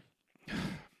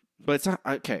 But it's not,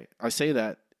 okay, I say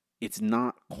that, it's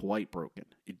not quite broken.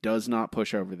 It does not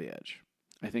push over the edge.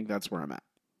 I think that's where I'm at.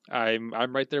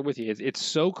 I'm right there with you. It's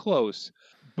so close,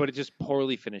 but it's just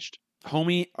poorly finished.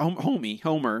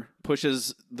 Homer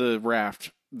pushes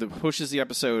pushes the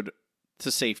episode to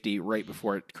safety right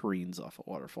before it careens off a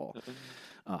waterfall.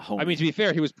 homey. I mean, to be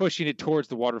fair, he was pushing it towards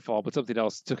the waterfall, but something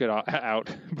else took it out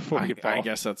before he could fall. I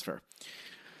guess that's fair.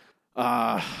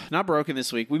 Not broken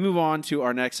this week. We move on to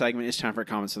our next segment. It's time for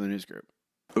comments from the news group.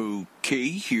 Okay,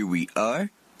 here we are.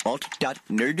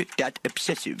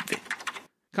 Alt.nerd.obsessive.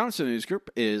 Comments to the news group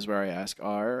is where I ask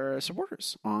our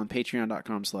supporters on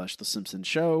patreon.com/The Simpsons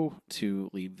Show to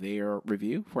leave their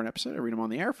review for an episode. I read them on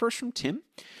the air. First from Tim.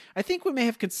 I think we may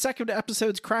have consecutive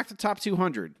episodes crack the top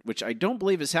 200, which I don't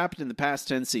believe has happened in the past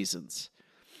 10 seasons.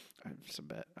 I have some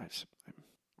bad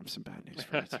news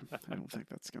for you, Tim. I don't think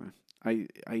that's going to... I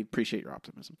appreciate your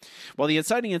optimism. While the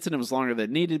inciting incident was longer than it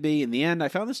needed to be, in the end, I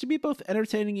found this to be both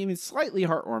entertaining and even slightly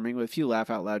heartwarming, with a few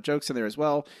laugh-out-loud jokes in there as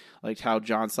well, like how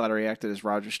John Slaughter reacted as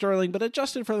Roger Sterling, but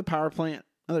adjusted for the power plant.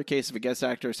 Another case of a guest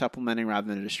actor supplementing rather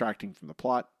than distracting from the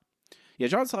plot. Yeah,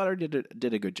 John Slaughter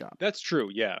did a good job. That's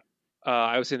true, yeah.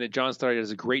 I was saying that John Slaughter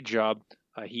does a great job.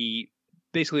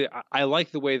 Basically, I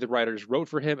like the way the writers wrote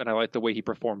for him, and I like the way he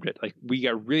performed it. Like, we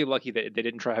got really lucky that they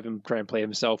didn't have him try and play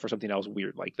himself or something else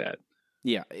weird like that.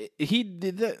 Yeah,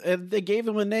 they gave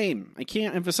him a name. I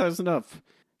can't emphasize enough.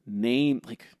 Name,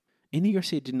 like, Andy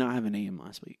Garcia did not have a name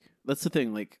last week. That's the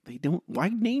thing. Like, they don't. Why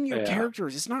name your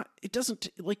characters? It's not. It doesn't.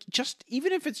 Like, just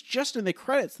even if it's just in the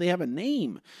credits, they have a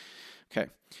name.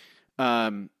 Okay.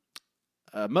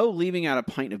 Mo leaving out a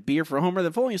pint of beer for Homer,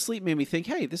 then falling asleep made me think,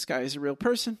 hey, this guy is a real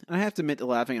person. And I have to admit to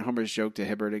laughing at Homer's joke to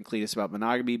Hibbert and Cletus about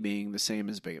monogamy being the same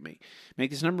as bigamy. Make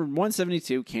this number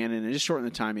 172 canon and just shorten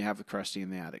the time you have with Krusty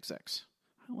and the Attic Sex.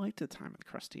 I liked the time with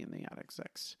Krusty and the Attic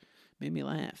Sex. Made me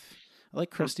laugh. I like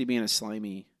Krusty being a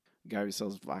slimy guy who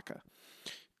sells vodka.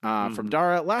 From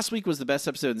Dara, last week was the best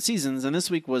episode in seasons, and this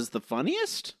week was the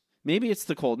funniest? Maybe it's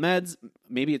the cold meds,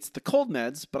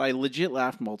 but I legit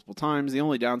laughed multiple times. The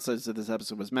only downsides to this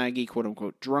episode was Maggie,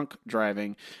 quote-unquote, drunk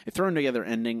driving, a thrown-together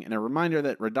ending, and a reminder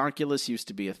that redonkulous used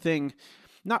to be a thing.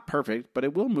 Not perfect, but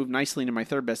it will move nicely into my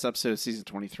third best episode of season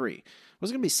 23. It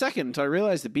was going to be second until I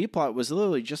realized the B-plot was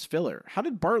literally just filler. How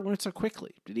did Bart learn so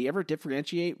quickly? Did he ever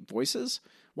differentiate voices?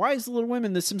 Why is Little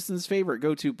Women the Simpsons' favorite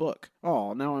go-to book?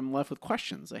 Oh, now I'm left with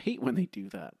questions. I hate when they do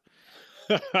that.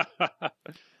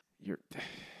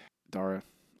 Dara,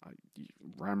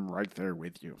 I'm right there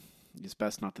with you. It's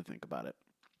best not to think about it.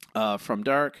 From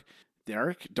Derek.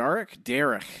 I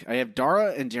have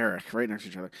Dara and Derek right next to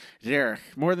each other. Derek,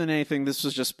 more than anything, this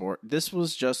was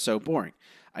just so boring.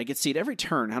 I could see at every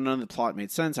turn how none of the plot made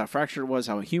sense, how fractured it was,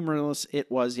 how humorless it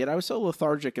was, yet I was so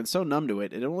lethargic and so numb to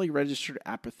it, it only registered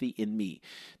apathy in me.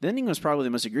 The ending was probably the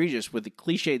most egregious, with the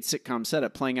cliched sitcom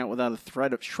setup playing out without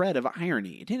a shred of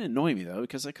irony. It didn't annoy me, though,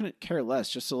 because I couldn't care less,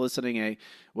 just eliciting a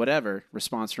whatever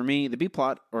response from me. The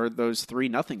B-plot, or those 3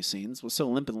 nothing scenes, was so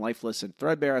limp and lifeless and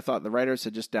threadbare, I thought the writers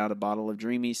had just downed a bottle of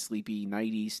dreamy, sleepy,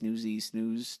 nighty, snoozy,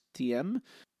 snooze TM.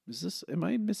 Am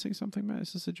I missing something, Matt?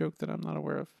 Is this a joke that I'm not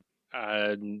aware of?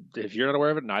 If you're not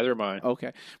aware of it, neither am I.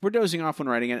 Okay. We're dozing off when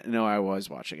writing it. No, I was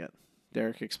watching it.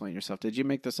 Derek, explain yourself. Did you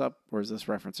make this up, or is this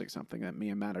referencing something that me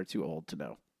and Matt are too old to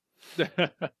know?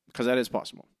 Because that is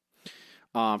possible.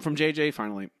 From JJ,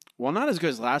 finally. While not as good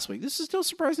as last week, this is still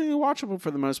surprisingly watchable for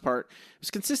the most part. It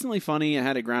was consistently funny and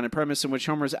had a grounded premise in which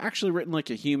Homer is actually written like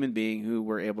a human being who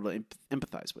we're able to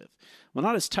empathize with. While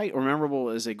not as tight or memorable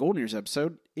as a Golden Years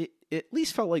episode, it at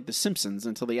least felt like The Simpsons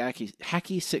until the hacky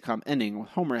sitcom ending, with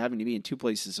Homer having to be in 2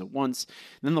 places at once,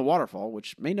 and then the waterfall,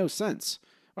 which made no sense.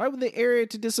 Why would the area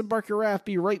to disembark your raft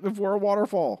be right before a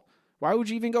waterfall? Why would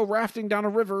you even go rafting down a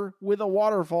river with a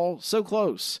waterfall so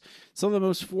close? Some of the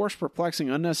most forced, perplexing,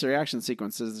 unnecessary action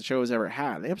sequences the show has ever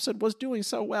had. The episode was doing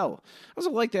so well. I also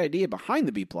like the idea behind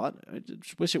the B-plot. I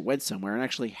just wish it went somewhere and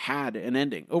actually had an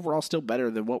ending. Overall, still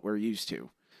better than what we're used to.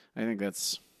 I think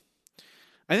JJ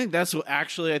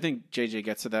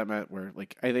gets to that, Matt, where,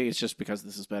 like, I think it's just because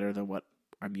this is better than what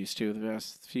I'm used to the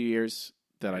past few years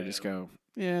that I just go,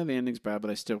 yeah, the ending's bad,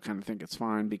 but I still kind of think it's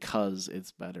fine because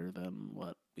it's better than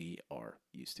what we are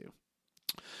used to.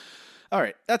 All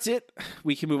right, that's it.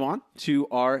 We can move on to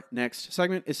our next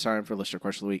segment. It's time for Listener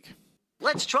Question of the Week.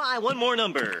 Let's try one more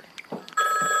number.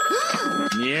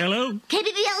 Yellow.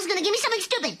 KBBL is going to give me something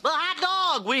stupid. The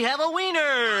hot dog. We have a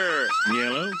wiener.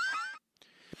 Yellow.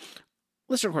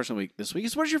 Listener Question of the Week this week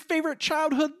is, what is your favorite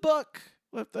childhood book?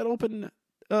 Left that open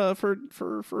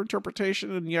for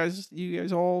interpretation, and you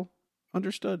guys all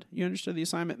understood. You understood the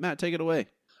assignment. Matt, take it away.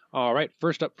 All right.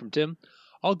 First up from Tim,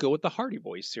 I'll go with the Hardy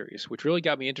Boys series, which really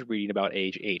got me into reading about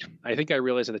age 8. I think I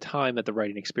realized at the time that the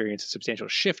writing experienced a substantial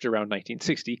shift around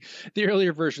 1960. The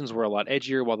earlier versions were a lot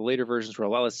edgier, while the later versions were a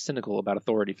lot less cynical about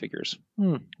authority figures.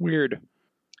 Weird.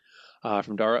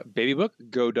 From Dara, Baby Book,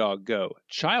 Go Dog Go.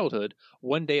 Childhood,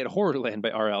 One Day at Horrorland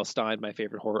by R.L. Stein, my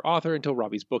favorite horror author until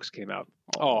Robbie's books came out.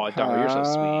 Oh, Dara, you're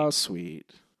so sweet.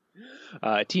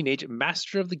 Sweet. Teenage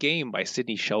Master of the Game by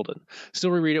Sidney Sheldon.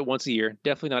 Still reread it once a year.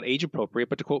 Definitely not age appropriate,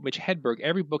 but to quote Mitch Hedberg,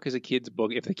 every book is a kid's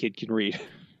book if the kid can read.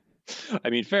 I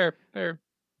mean, fair.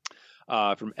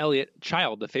 From Elliot,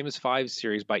 Child, the Famous Five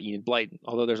series by Ian Blyton,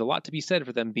 although there's a lot to be said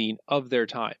for them being of their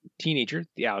time. Teenager,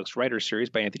 the Alex Rider series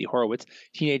by Anthony Horowitz.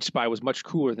 Teenage Spy was much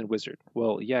cooler than Wizard.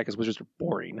 Well, yeah, because Wizards are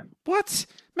boring. What?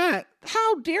 Matt,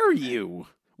 how dare you?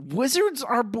 Wizards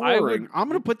are boring. I'm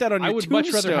going to put that on your tombstone. I would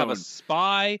much rather have a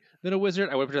spy than a wizard.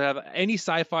 I would rather have any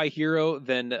sci-fi hero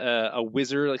than a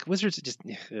wizard. Like, wizards just...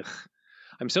 Ugh.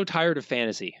 I'm so tired of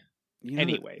fantasy.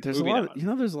 Anyway, there's a lot.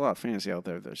 There's a lot of fantasy out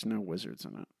there. There's no wizards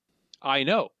in it. I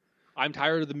know. I'm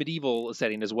tired of the medieval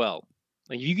setting as well.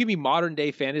 Like, if you give me modern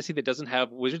day fantasy that doesn't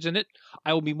have wizards in it,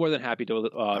 I will be more than happy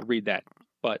to read that.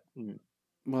 But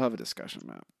we'll have a discussion,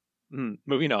 Matt.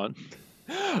 Moving on.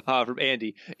 From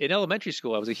Andy. In elementary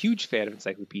school, I was a huge fan of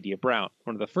Encyclopedia Brown.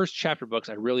 One of the first chapter books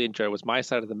I really enjoyed was My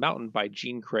Side of the Mountain by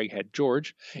Gene Craighead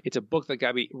George. It's a book that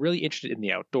got me really interested in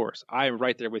the outdoors. I'm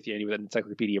right there with you, Andy, with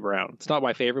Encyclopedia Brown. It's not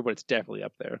my favorite, but it's definitely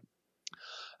up there.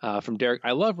 From Derek,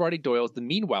 I love Roddy Doyle's The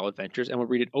Meanwhile Adventures and will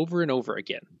read it over and over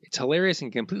again. It's hilarious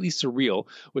and completely surreal,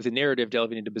 with the narrative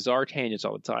delving into bizarre tangents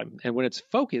all the time. And when it's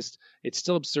focused, it's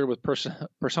still absurd, with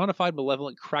personified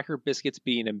malevolent cracker biscuits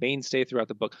being a mainstay throughout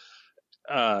the book.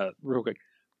 Real quick.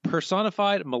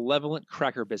 Personified malevolent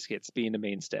cracker biscuits being a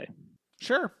mainstay.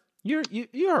 Sure. You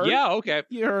heard. Yeah, okay.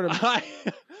 You heard him.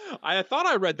 I thought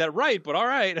I read that right, but all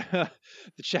right.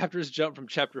 The chapters jump from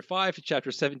chapter 5 to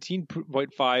chapter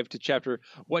 17.5 to chapter...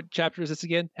 What chapter is this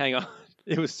again? Hang on.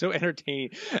 It was so entertaining.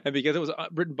 And because it was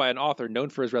written by an author known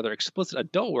for his rather explicit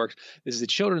adult works, this is a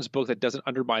children's book that doesn't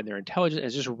undermine their intelligence and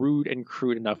is just rude and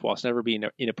crude enough whilst never being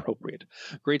inappropriate.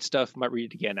 Great stuff. Might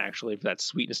read it again, actually, for that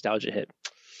sweet nostalgia hit.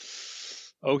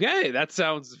 Okay, that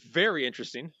sounds very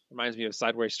interesting. Reminds me of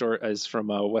Sideways Story as from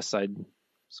West Side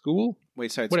School?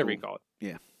 Whatever you call it.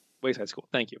 Yeah. Wayside School.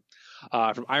 Thank you.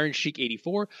 From Iron Sheik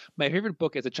 84, my favorite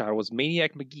book as a child was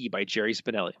Maniac McGee by Jerry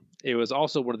Spinelli. It was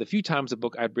also one of the few times a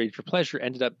book I'd read for pleasure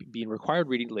ended up being required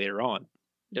reading later on.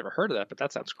 Never heard of that, but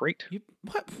that sounds great.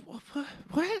 What?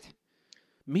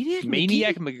 Maniac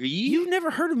McGee? You've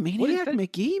never heard of Maniac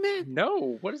McGee, man?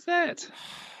 No. What is that?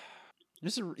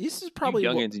 This is probably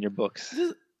youngins in your books.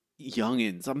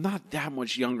 Youngins. I'm not that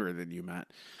much younger than you, Matt.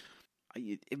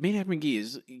 Maniac McGee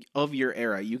is of your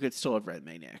era. You could still have read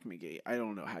Maniac McGee. I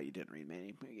don't know how you didn't read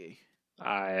Maniac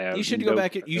McGee. You should go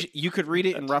back. You could read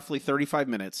it in roughly 35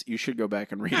 minutes. You should go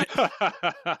back and read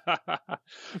it.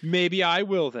 Maybe I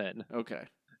will then. Okay.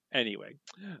 Anyway,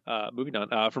 moving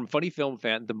on. From Funny Film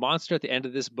Fan, the monster at the end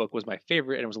of this book was my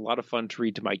favorite, and it was a lot of fun to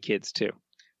read to my kids too.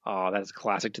 Oh, that is a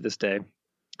classic to this day.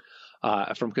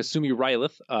 From Kasumi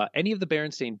Rylith, any of the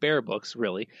Berenstain Bear books,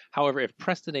 really. However, if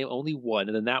pressed to name only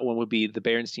one, then that one would be The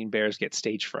Berenstain Bears Get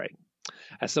Stage Fright.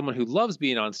 As someone who loves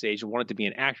being on stage and wanted to be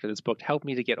an actor, this book helped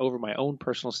me to get over my own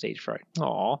personal stage fright.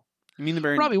 Aw. You mean the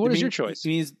Robbie, what is your choice?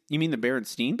 You mean the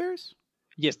Berenstain Bears?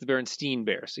 Yes, the Berenstain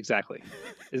Bears, exactly.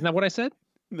 Isn't that what I said?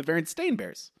 The Berenstain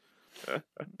Bears.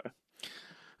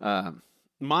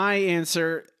 My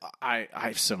answer, I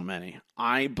have so many.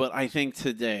 But I think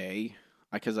today...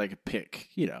 because I could pick,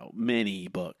 many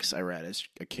books I read as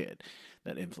a kid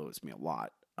that influenced me a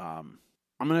lot. I'm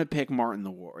going to pick Martin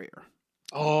the Warrior.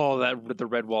 Oh, the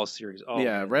Redwall series. Oh,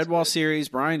 yeah, Redwall series,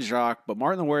 Brian Jacques, but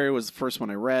Martin the Warrior was the first one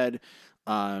I read,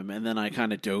 and then I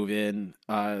kind of dove in.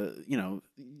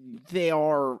 They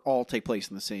all take place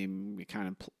in the same kind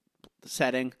of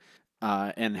setting,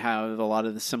 and have a lot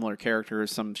of the similar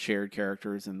characters, some shared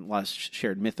characters, and less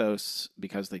shared mythos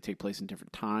because they take place in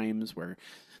different times where...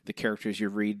 the characters you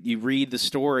read the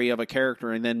story of a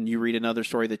character, and then you read another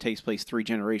story that takes place 3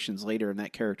 generations later, and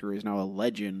that character is now a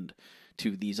legend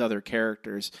to these other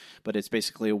characters. But it's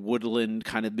basically a woodland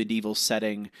kind of medieval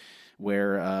setting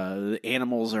where the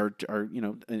animals are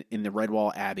in the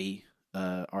Redwall Abbey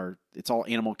it's all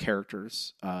animal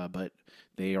characters, but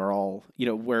they are all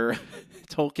where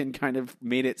Tolkien kind of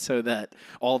made it so that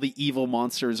all the evil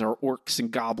monsters are orcs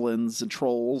and goblins and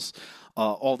trolls.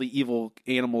 All the evil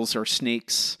animals are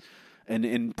snakes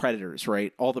and predators,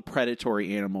 right? All the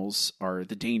predatory animals are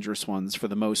the dangerous ones for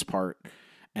the most part.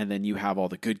 And then you have all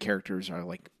the good characters are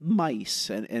like mice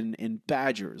and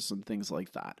badgers and things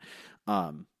like that.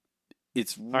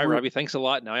 It's all right, Robbie. Thanks a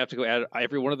lot. Now I have to go add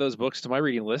every one of those books to my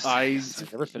reading list. I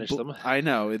never finished them. I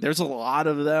know there's a lot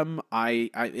of them.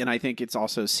 And I think it's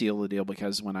also seal the deal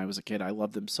because when I was a kid, I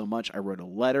loved them so much. I wrote a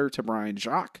letter to Brian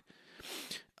Jacques.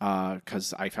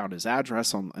 because I found his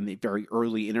address on the very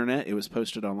early internet. It was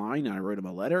posted online, and I wrote him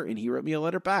a letter, and he wrote me a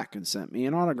letter back and sent me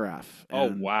an autograph. Oh,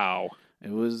 wow.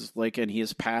 It was like, and he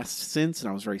has passed since, and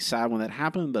I was very sad when that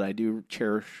happened, but I do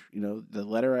cherish, the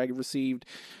letter I received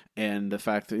and the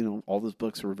fact that, all those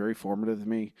books were very formative to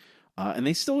me. And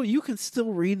you can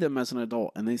still read them as an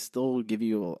adult, and they still give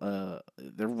you,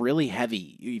 they're really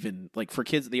heavy, even like for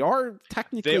kids. They are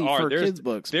technically kids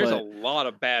books. There's a lot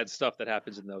of bad stuff that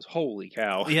happens in those. Holy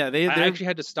cow. Yeah. I actually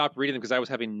had to stop reading them because I was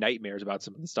having nightmares about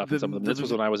some of the stuff in some of them. This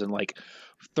was when I was in like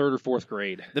 3rd or 4th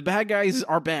grade. The bad guys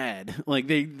are bad. Like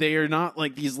they are not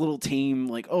like these little tame,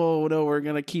 like, oh no, we're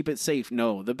going to keep it safe.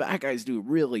 No, the bad guys do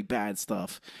really bad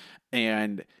stuff.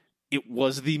 And it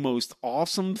was the most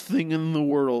awesome thing in the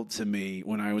world to me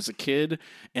when I was a kid,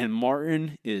 and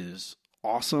Martin is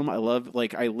awesome. I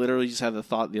literally just had the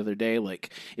thought the other day,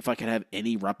 like, if I could have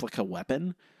any replica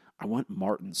weapon, I want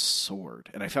Martin's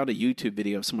sword. And I found a YouTube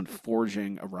video of someone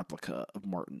forging a replica of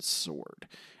Martin's sword,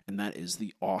 and that is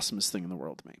the awesomest thing in the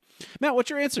world to me. Matt, what's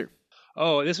your answer?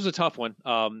 Oh, this was a tough one.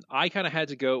 I kind of had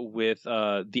to go with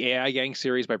the AI Gang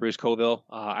series by Bruce Coville.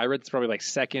 I read this probably like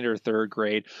 2nd or 3rd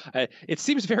grade. It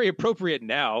seems very appropriate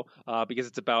now because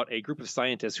it's about a group of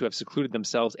scientists who have secluded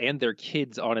themselves and their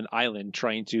kids on an island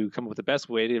trying to come up with the best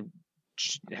way to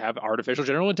have artificial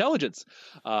general intelligence.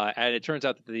 And it turns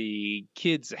out that the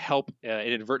kids help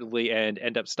inadvertently and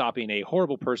end up stopping a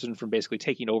horrible person from basically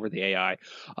taking over the AI.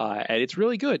 And it's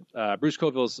really good. Bruce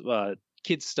Coville's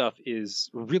kids stuff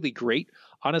is really great.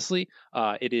 Honestly,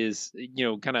 it is,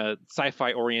 kind of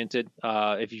sci-fi oriented.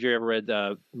 If you've ever read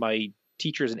My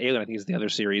Teacher is an Alien, I think is the other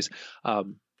series.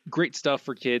 Great stuff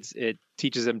for kids. It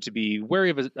teaches them to be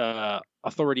wary of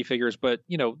authority figures, but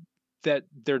that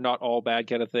they're not all bad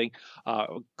kind of thing.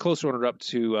 Close runner up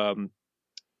to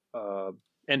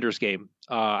Ender's Game.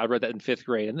 I read that in 5th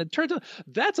grade, and it turns out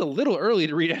that's a little early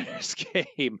to read Ender's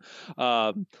Game.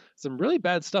 Some really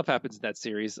bad stuff happens in that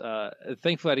series.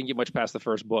 Thankfully, I didn't get much past the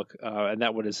first book, and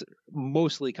that one is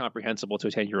mostly comprehensible to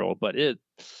a 10-year-old, but it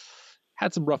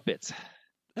had some rough bits.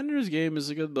 Ender's Game is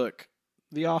a good book.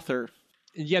 The author...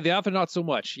 Yeah, the author not so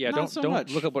much. Yeah, not don't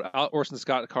much. Look up what Orson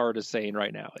Scott Card is saying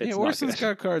right now. It's Orson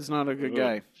Scott Card's not a good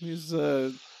guy. He's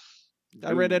I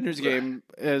read Ender's Game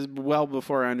as well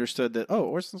before I understood that. Oh,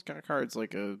 Orson Scott Card's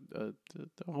like a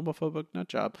homophobic nut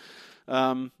job.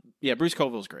 Yeah, Bruce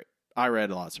Coville's great. I read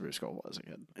lots of Bruce Coville as a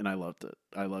kid, and I loved it.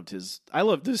 I loved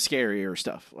the scarier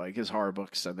stuff, like his horror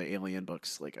books and the alien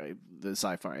books, the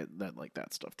sci-fi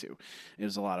that stuff too. It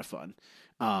was a lot of fun.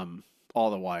 All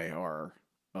the YR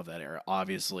of that era,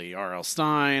 obviously R.L.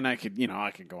 Stine. I could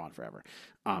go on forever.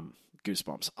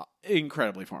 Goosebumps,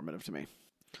 incredibly formative to me.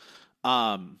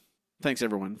 Thanks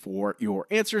everyone for your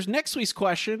answers. Next week's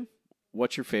question: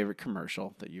 what's your favorite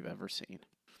commercial that you've ever seen?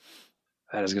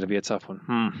 That is going to be a tough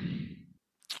one.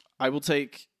 I will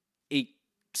take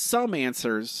some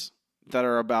answers that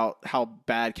are about how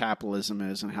bad capitalism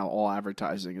is and how all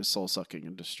advertising is soul-sucking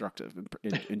and destructive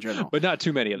in general. But not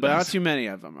too many of them. But not too many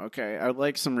of them, okay? I would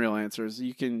like some real answers.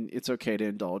 It's okay to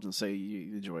indulge and say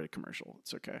you enjoyed a commercial.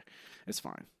 It's okay. It's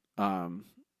fine.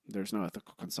 There's no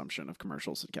ethical consumption of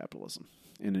commercials in capitalism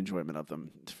and enjoyment of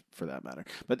them for that matter.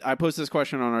 But I posted this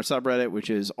question on our subreddit, which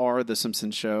is The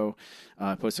Simpsons Show.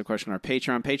 I posted a question on our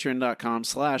Patreon,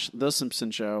 patreon.com/The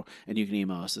Simpsons Show, and you can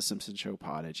email us at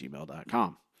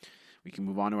simpsonshowpod@gmail.com. We can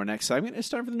move on to our next segment. It's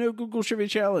time for the No Google Trivia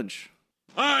Challenge.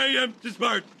 I am too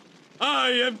smart. I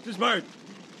am too smart.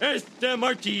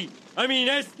 S-M-R-T. I mean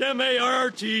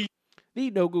S-M-A-R-R-T.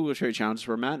 The No Google Trivia Challenge is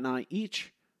where Matt and I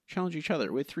each challenge each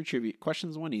other with 3 trivia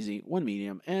questions, 1 easy, 1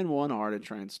 medium, and 1 hard, and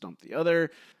try and stump the other.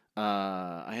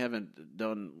 I haven't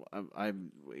done...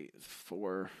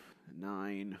 4,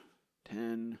 9,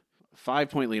 10...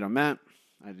 5-point lead on Matt.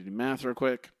 I had to do math real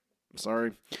quick. I'm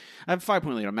sorry. I have a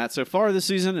 5-point lead on Matt so far this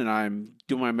season, and I'm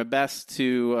doing my best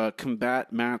to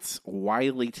combat Matt's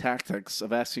wily tactics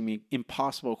of asking me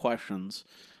impossible questions.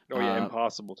 Oh, yeah,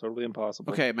 impossible. Totally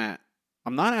impossible. Okay, Matt.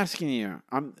 I'm not asking you.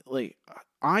 I'm like...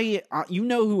 you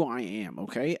know who I am,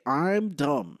 okay? I'm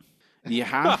dumb. You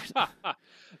have to...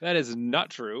 That is not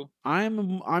true.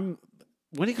 I'm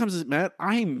when it comes to Matt,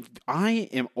 I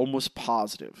am almost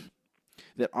positive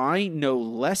that I know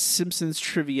less Simpsons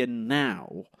trivia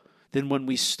now than when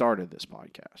we started this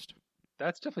podcast.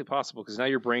 That's definitely possible because now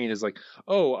your brain is like,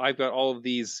 oh, I've got all of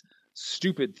these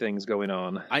stupid things going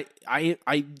on. I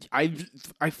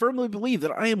firmly believe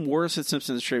that I am worse at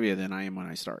Simpsons trivia than I am when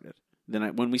I started.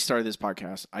 When we started this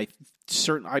podcast. I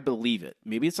believe it.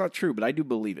 Maybe it's not true, but I do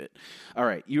believe it. All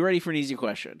right, you ready for an easy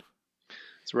question?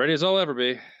 As ready as I'll ever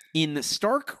be. In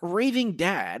Stark Raving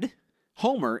Dad,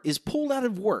 Homer is pulled out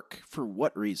of work for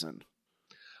what reason?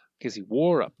 because he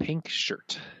wore a pink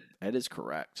shirt. That is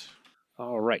correct.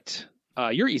 All right.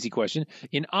 Your easy question.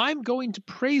 In I'm Going to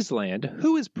Praiseland,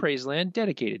 who is Praiseland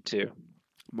dedicated to?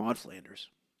 Maud Flanders.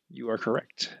 You are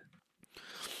correct.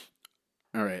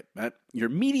 All right, Matt. Your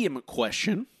medium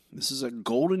question. This is a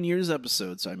Golden Years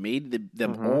episode, so I made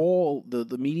them all,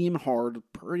 the medium hard,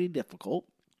 pretty difficult.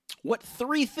 What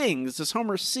 3 things does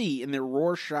Homer see in the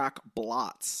Rorschach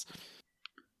blots?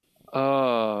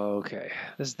 Oh, okay.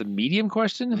 This is the medium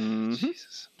question? Mm-hmm.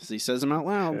 Jesus. So he says them out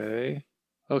loud.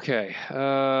 Okay.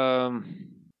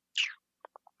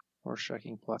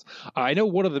 Rorschaching plots. I know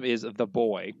one of them is the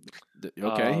boy.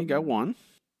 Okay, you got one.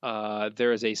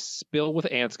 There is a spill with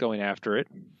ants going after it.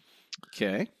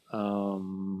 Okay.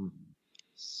 And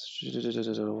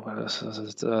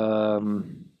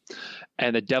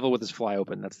the devil with his fly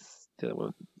open. That's the other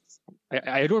one.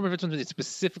 I don't remember if it's something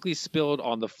specifically spilled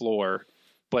on the floor,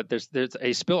 but there's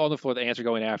a spill on the floor. The ants are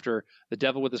going after the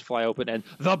devil with his fly open and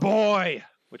the boy,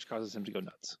 which causes him to go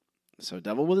nuts. So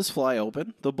devil with his fly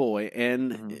open, the boy,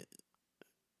 and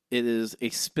it is a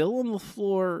spill on the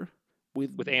floor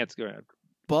with ants going after.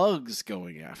 Bugs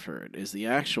going after it is the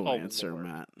actual answer, Lord.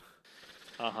 Matt.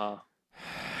 Uh-huh.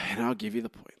 And I'll give you the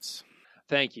points.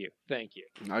 Thank you.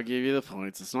 I'll give you the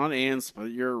points. It's not ants,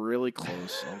 but you're really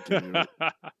close. I'll give you it.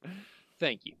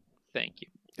 Thank you.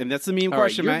 And that's the meme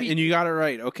question, Matt, and you got it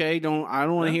right, okay? I don't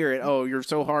want to hear it. Oh, you're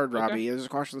so hard, Robbie. Those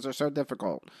questions are so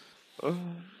difficult.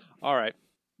 All right.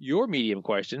 Your medium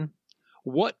question.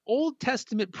 What Old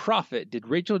Testament prophet did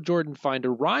Rachel Jordan find a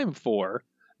rhyme for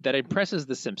that impresses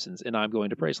the Simpsons in I'm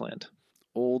Going to Praiseland?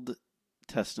 Old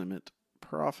Testament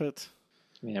prophet?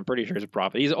 I mean, I'm pretty sure he's a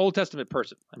prophet. He's an Old Testament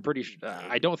person. I'm pretty sure.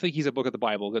 I don't think he's a book of the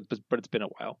Bible, but it's been a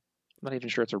while. I'm not even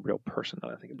sure it's a real person, though,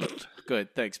 I think about it.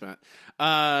 Good. Thanks, Matt.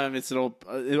 It's an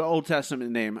Old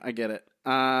Testament name. I get it.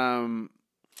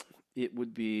 It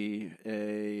would be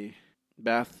a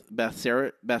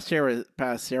Bathsarah-Zeb,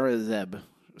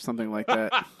 something like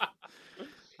that.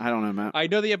 I don't know, Matt. I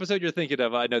know the episode you're thinking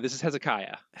of. I know this is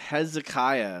Hezekiah.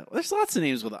 There's lots of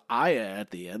names with an Aya at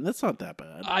the end. That's not that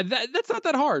bad. That's not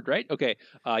that hard, right? Okay.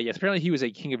 Yes, apparently he was a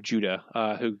king of Judah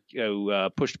who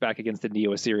pushed back against the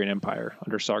Neo-Assyrian Empire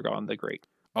under Sargon the Great.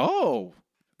 Oh,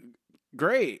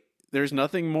 great. There's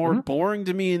nothing more boring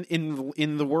to me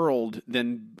in the world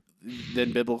than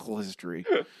biblical history.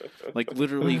 Like,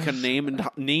 literally, you can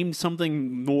name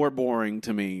something more boring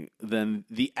to me than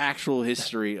the actual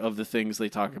history of the things they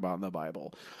talk about in the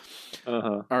Bible.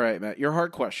 All right, Matt, your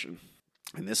hard question,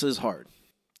 and this is hard,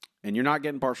 and you're not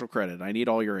getting partial credit. I need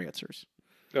all your answers.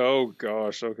 Oh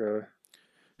gosh, okay.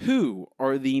 Who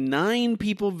are the 9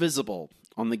 people visible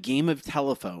on the game of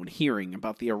telephone hearing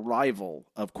about the arrival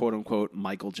of quote unquote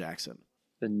Michael Jackson?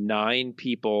 The 9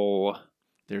 people.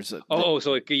 There's a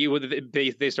so like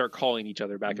they start calling each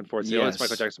other back and forth. Say, yes. Oh,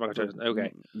 it's Michael Jackson.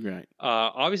 Okay, right.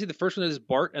 Obviously, the first one is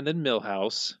Bart, and then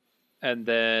Milhouse, and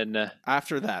then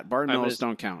after that, Bart and Milhouse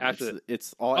don't count.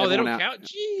 It's all. Oh, they don't count.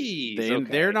 Jeez,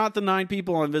 they're not the 9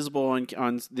 people on Visible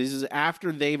on. This is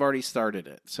after they've already started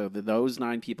it. So those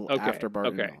 9 people after Bart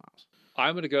and Milhouse.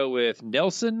 I'm going to go with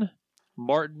Nelson,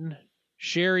 Martin,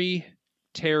 Sherry,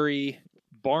 Terry,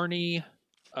 Barney,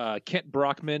 Kent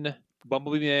Brockman,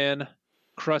 Bumblebee Man,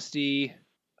 Krusty.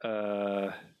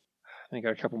 I think I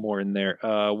got a couple more in there.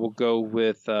 We'll go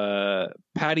with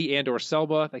Patty and or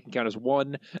Selma. That can count as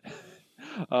 1.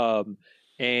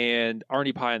 And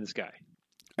Arnie Pie in the Sky.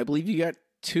 I believe you got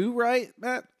 2 right,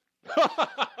 Matt.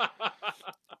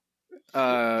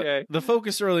 Okay. The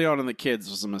focus early on the kids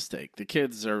was a mistake. The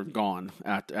kids are gone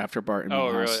after Bart and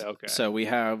Milhouse. Really? Okay. So we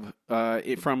have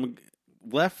it from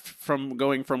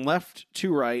going from left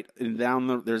to right and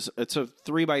down it's a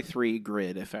 3x3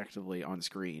 grid effectively on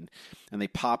screen, and they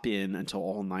pop in until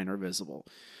all 9 are visible.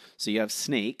 So you have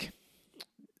Snake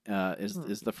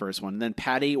is the first one, then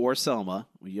Patty or Selma.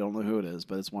 You don't know who it is,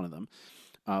 but it's one of them.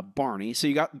 Barney. So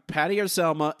you got Patty or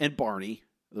Selma and Barney.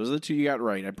 Those are the 2 you got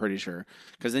right, I'm pretty sure.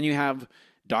 Because then you have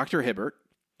Dr. Hibbert,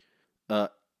 a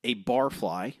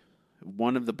barfly.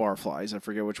 One of the barflies, I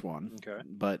forget which one. Okay.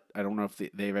 But I don't know if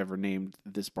they've ever named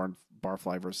this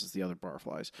barfly versus the other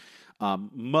barflies.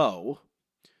 Mo,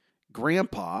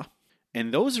 Grandpa,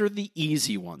 and those are the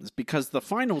easy ones because the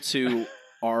final 2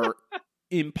 are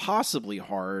impossibly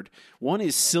hard. One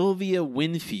is Sylvia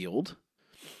Winfield.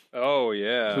 Oh,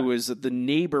 yeah. Who is the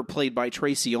neighbor played by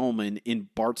Tracy Ullman in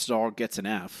Bart's Dog Gets an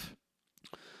F.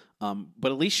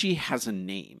 But at least she has a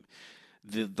name.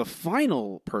 The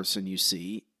final person you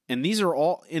see, and these are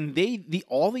all, and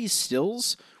all these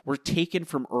stills were taken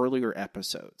from earlier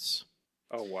episodes.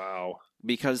 Oh, wow.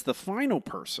 Because the final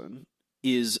person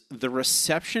is the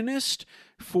receptionist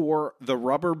for the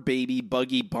Rubber Baby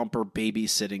Buggy Bumper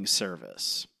babysitting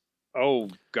service. Oh,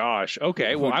 gosh.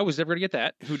 Okay, well, I was never going to get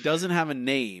that. Who doesn't have a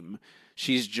name.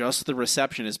 She's just the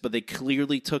receptionist, but they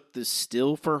clearly took the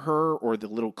still for her or the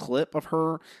little clip of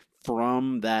her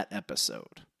from that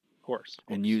episode. Of course.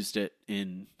 And used it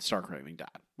in Star Craving Dad,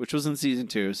 which was in season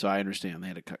 2, so I understand they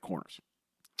had to cut corners.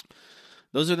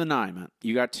 Those are the 9, man.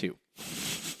 You got 2.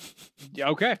 Yeah,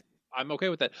 okay. I'm okay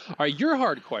with that. All right, your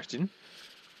hard question.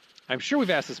 I'm sure we've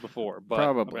asked this before, but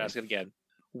Probably. I'm going to ask it again.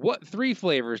 What 3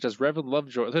 flavors does Reverend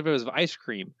Lovejoy, 3 flavors of ice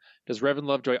cream, does Reverend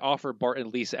Lovejoy offer Bart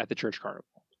and Lisa at the church carnival?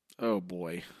 Oh,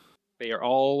 boy. They are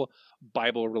all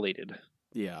Bible related.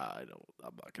 Yeah, I'm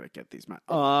not going to get these, man.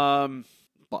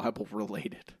 Bible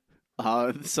related.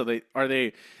 So are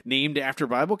they named after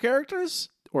Bible characters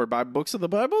or by books of the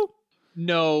Bible?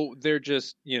 No, they're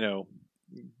just,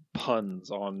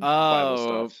 puns on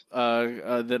Bible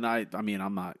stuff. Then I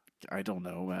don't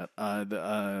know, Matt.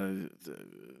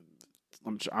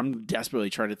 I'm desperately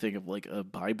trying to think of like a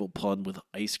Bible pun with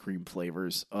ice cream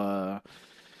flavors. I'll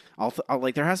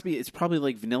there has to be. It's probably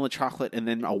like vanilla chocolate, and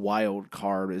then a wild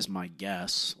card is my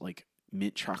guess, like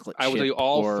mint chocolate. I would tell you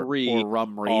all 3 or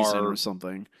rum raisin are... or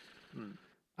something.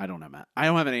 I don't know, Matt. I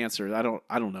don't have an answer.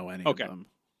 I don't know any of them.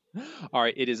 All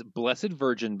right, it is Blessed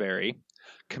Virgin Berry,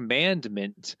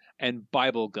 Commandment, and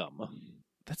Bible Gum.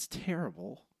 That's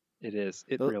terrible. It is.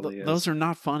 It really is. Those are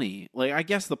not funny. Like, I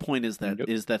guess the point is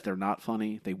that they're not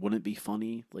funny. They wouldn't be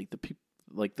funny.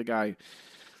 Like the guy.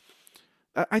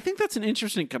 I think that's an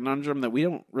interesting conundrum that we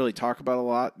don't really talk about a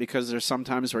lot because there's some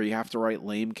times where you have to write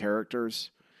lame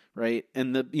characters, right?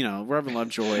 And Reverend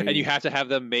Lovejoy, and you have to have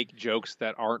them make jokes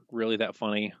that aren't really that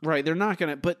funny, right? They're not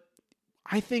gonna. But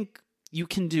I think you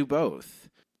can do both.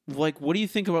 Like, what do you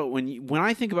think about when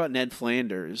I think about Ned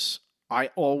Flanders?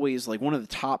 I always one of the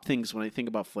top things when I think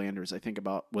about Flanders, I think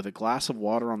about with a glass of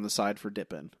water on the side for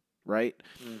dipping, right?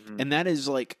 Mm-hmm. And that is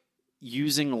like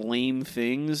using lame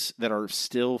things that are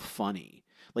still funny.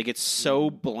 Like, it's so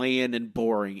bland and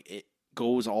boring, it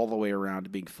goes all the way around to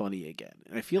being funny again.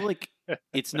 And I feel like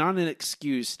it's not an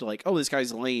excuse to this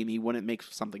guy's lame, he wouldn't make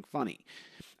something funny.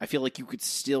 I feel like you could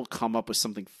still come up with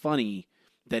something funny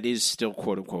that is still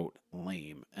quote unquote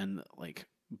lame. And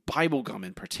Bible Gum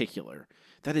in particular,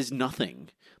 that is nothing.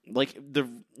 Like the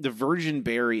Virgin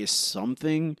Berry is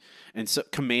something, and so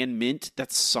Commandment,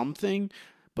 that's something,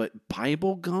 but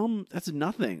Bible Gum, that's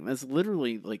nothing. That's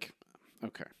literally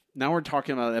okay. Now we're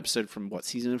talking about an episode from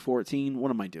season 14? What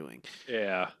am I doing?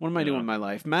 Yeah. What am I doing in my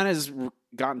life? Matt has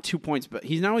gotten 2 points, but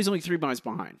he's only 3 points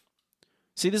behind.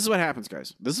 See, this is what happens,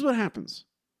 guys. This is what happens.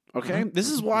 Okay?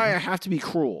 This is why I have to be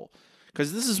cruel.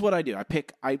 Because this is what I do.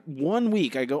 1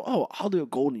 week, I go, I'll do a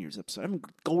Golden Years episode. I haven't a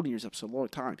Golden Years episode in a long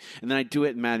time. And then I do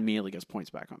it, and Matt immediately gets points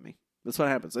back on me. That's what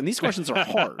happens. And these questions are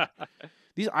hard.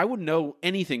 I wouldn't know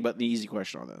anything but the easy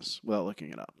question on this without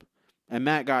looking it up. And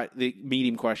Matt got the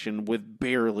medium question with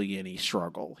barely any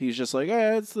struggle. He's just like,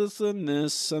 it's this and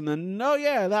this, and then,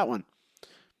 that one.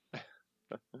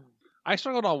 I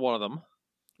struggled on one of them.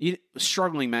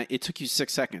 Struggling, Matt, it took you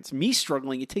 6 seconds. Me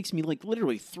struggling, it takes me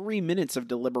literally 3 minutes of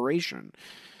deliberation.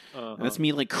 And that's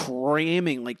me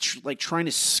cramming, trying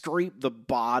to scrape the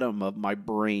bottom of my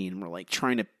brain. We're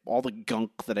trying to, all the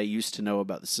gunk that I used to know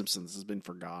about The Simpsons has been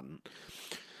forgotten.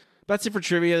 That's it for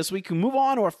trivia this week. We move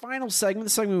on to our final segment, the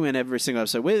segment we win every single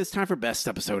episode with. It's time for Best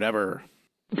Episode Ever.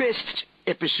 Best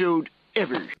episode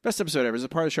ever. Best Episode Ever is a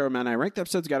part of the show where Matt and I rank the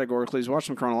episodes categorically, watch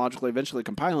them chronologically, eventually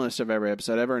compile a list of every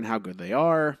episode ever and how good they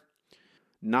are.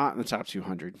 Not in the top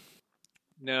 200.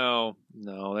 No,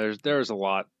 there's a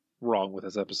lot wrong with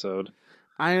this episode.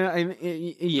 It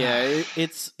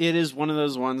is one of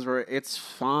those ones where it's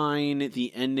fine.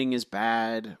 The ending is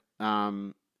bad.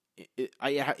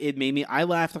 It made me. I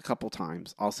laughed a couple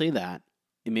times. I'll say that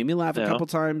it made me laugh a couple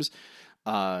times.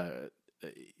 John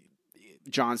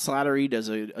Slattery does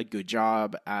a good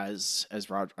job as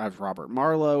Robert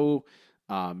Marlowe.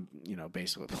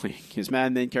 Basically playing his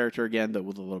Mad Men character again, but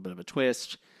with a little bit of a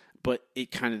twist. But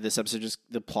this episode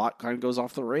the plot kind of goes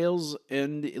off the rails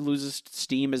and it loses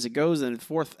steam as it goes. And the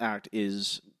fourth act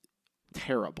is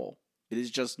terrible. It is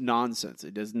just nonsense.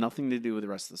 It has nothing to do with the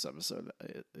rest of this episode.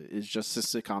 It's just a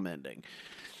sitcom ending.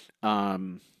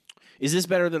 Is this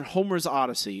better than Homer's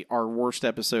Odyssey, our worst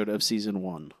episode of season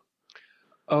 1?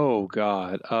 Oh,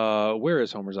 God. Where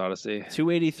is Homer's Odyssey?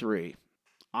 283.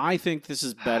 I think this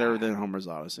is better than Homer's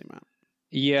Odyssey, Matt.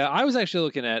 Yeah, I was actually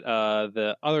looking at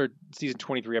the other season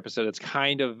 23 episode that's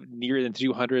kind of near the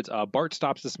 200s. Bart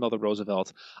Stops to Smell the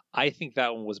Roosevelt. I think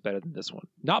that one was better than this one.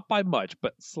 Not by much,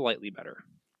 but slightly better.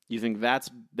 You think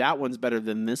that one's better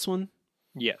than this one?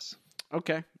 Yes.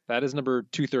 Okay. That is number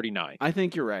 239. I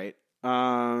think you're right.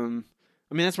 I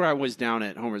mean, that's where I was down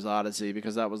at Homer's Odyssey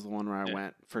because that was the one where I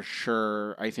went for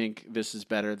sure. I think this is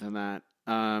better than that.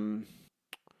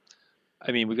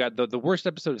 I mean, we got the worst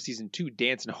episode of season 2,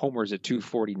 Dance and Homer's at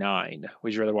 249.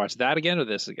 Would you rather watch that again or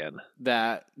this again?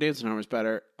 That Dance and Homer's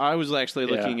better. I was actually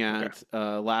looking at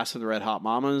Last of the Red Hot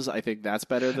Mamas. I think that's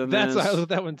better than this. I was with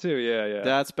that one too. Yeah.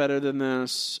 That's better than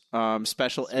this.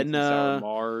 Special Sweet and Edna. Sour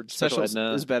Marge. Special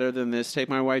Edna is better than this. Take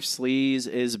My Wife Sleaze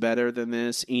is better than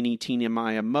this. Eenie Teeny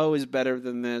Maya Mo is better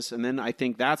than this. And then I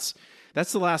think that's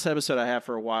the last episode I have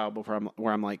for a while before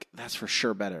I'm like, that's for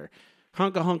sure better.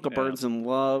 Hunka Birds in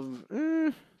Love.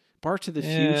 Back to the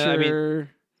Future. I mean,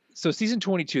 so season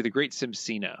 22, The Great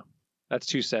Simsina. That's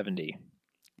 270.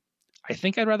 I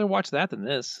think I'd rather watch that than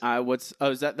this. That's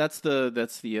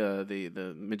the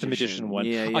magician one.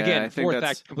 Yeah. Again, fourth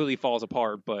act completely falls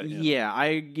apart, but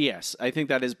I think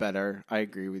that is better. I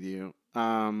agree with you.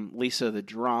 Lisa the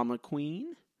Drama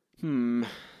Queen.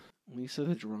 Lisa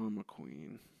the Drama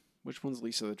Queen. Which one's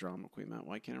Lisa the Drama Queen, Matt?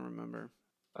 Why can't I remember?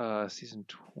 Season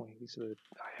 20. I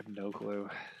have no clue.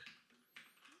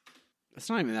 It's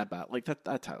not even that bad. Like that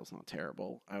title's not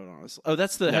terrible. I would honestly. Oh,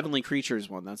 that's the Heavenly Creatures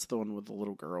one. That's the one with the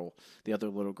little girl, the other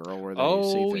little girl where they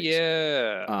see things.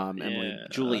 Emily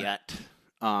Juliet,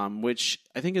 which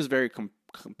I think is very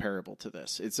comparable to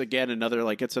this. It's again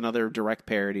another direct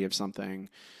parody of something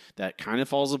that kind of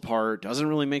falls apart, doesn't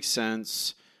really make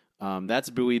sense. That's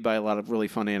buoyed by a lot of really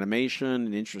fun animation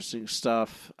and interesting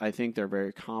stuff. I think they're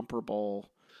very comparable.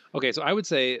 Okay, so I would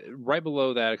say right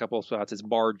below that, a couple of spots is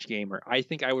Marge Gamer. I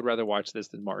think I would rather watch this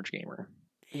than Marge Gamer.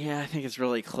 Yeah, I think it's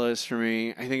really close for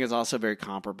me. I think it's also very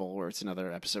comparable, where it's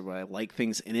another episode where I like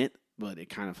things in it, but it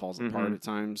kind of falls apart at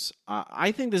times.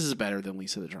 I think this is better than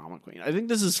Lisa the Drama Queen. I think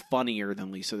this is funnier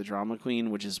than Lisa the Drama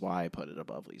Queen, which is why I put it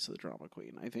above Lisa the Drama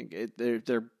Queen. I think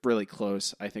they're really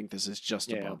close. I think this is just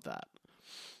above that.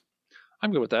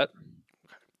 I'm good with that.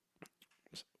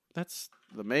 Okay. That's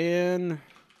the man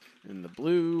in the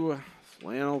blue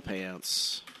flannel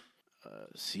pants.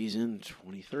 Season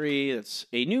 23. That's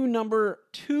a new number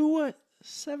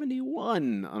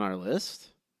 271 on our list,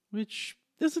 which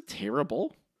isn't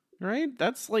terrible, right?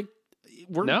 That's like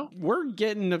we're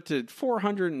getting up to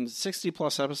 460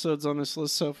 plus episodes on this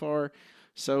list so far.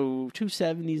 So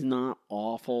 270 is not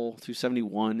awful.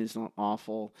 271 is not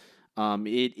awful.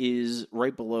 It is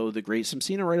right below The Great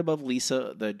Simsina, right above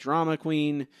Lisa the Drama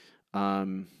Queen.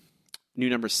 New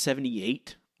number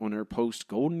 78 on her post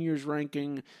Golden Years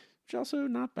ranking, which also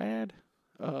not bad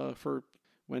for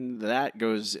when that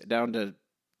goes down to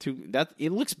that.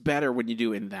 It looks better when you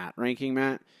do in that ranking,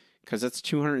 Matt, because that's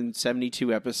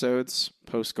 272 episodes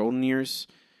post Golden Years,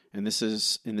 and this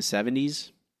is in the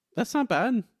 70s. That's not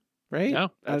bad, right?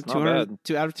 No, that's not bad.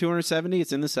 Out of 270,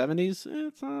 it's in the 70s.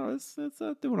 It's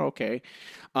doing okay.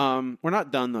 We're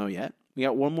not done though yet. We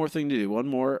got one more thing to do. One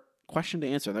more question to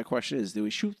answer. That question is, do we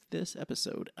shoot this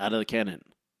episode out of the cannon?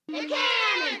 The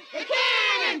cannon! The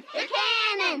cannon! The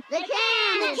cannon! The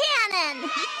cannon! The cannon!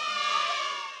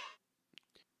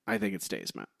 I think it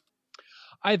stays, Matt.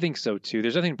 I think so too.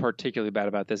 There's nothing particularly bad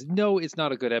about this. No, it's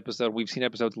not a good episode. We've seen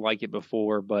episodes like it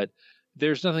before, but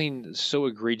there's nothing so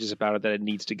egregious about it that it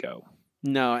needs to go.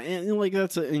 No, and like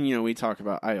we talk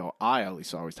about. I at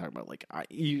least always talk about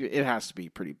it has to be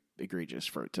pretty egregious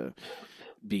for it to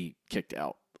be kicked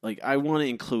out. Like, I want to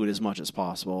include as much as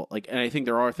possible. Like, and I think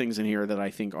there are things in here that I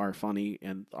think are funny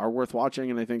and are worth watching.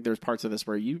 And I think there's parts of this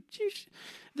where this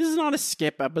is not a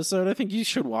skip episode. I think you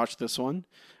should watch this one.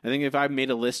 I think if I made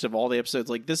a list of all the episodes,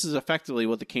 like, this is effectively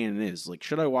what the canon is. Like,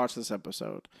 should I watch this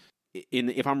episode?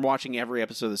 If I'm watching every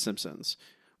episode of The Simpsons,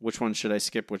 which one should I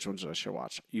skip? Which one should I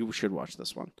watch? You should watch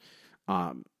this one.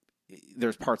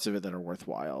 There's parts of it that are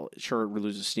worthwhile. Sure, it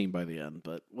loses steam by the end,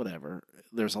 but whatever.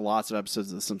 There's lots of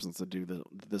episodes of The Simpsons that do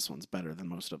this one's better than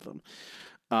most of them.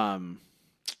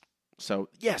 So,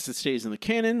 yes, it stays in the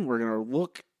canon. We're going to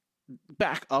look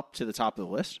back up to the top of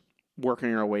the list,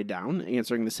 working our way down,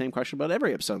 answering the same question about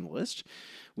every episode on the list.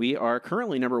 We are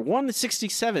currently number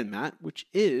 167, Matt, which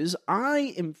is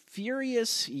I Am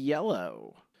Furious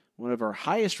Yellow. One of our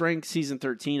highest ranked season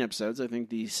 13 episodes. I think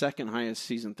the second highest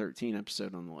season 13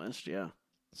 episode on the list. Yeah,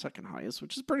 second highest,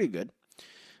 which is pretty good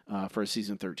for a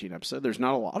season 13 episode. There's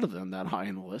not a lot of them that high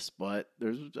on the list, but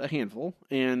there's a handful.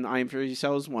 And I Am Furious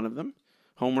Yellow is one of them.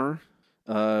 Homer.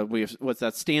 We have, what's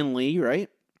that? Stan Lee,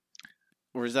 right?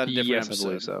 Or is that a different episode? I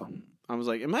believe so. I was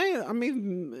like, am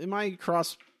I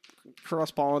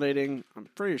cross-pollinating? I'm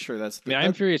pretty sure that's I mean,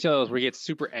 I'm Furious Yellow is where he gets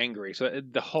super angry. So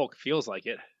the Hulk feels like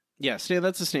it. Yeah,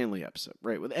 that's the Stanley episode,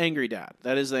 right? With Angry Dad.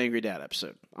 That is the Angry Dad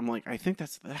episode. I'm like, I think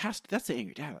that's the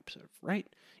Angry Dad episode, right?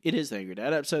 It is the Angry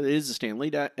Dad episode. It is the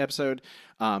Stanley episode.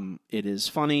 It is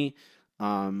funny.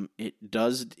 That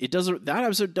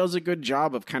episode does a good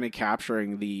job of kind of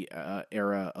capturing the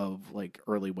era of like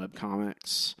early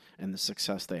webcomics and the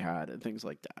success they had and things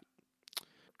like that.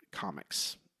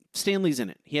 Comics. Stanley's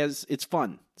in it. It's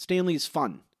fun. Stanley's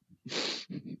fun.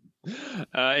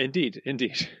 Indeed.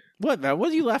 What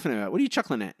are you laughing at? What are you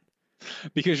chuckling at?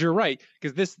 Because you're right.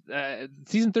 Because this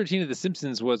season 13 of The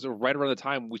Simpsons was right around the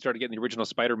time we started getting the original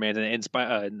Spider-Man,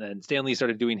 and Stanley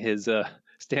started doing his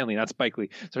Stanley, not Spike Lee,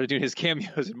 started doing his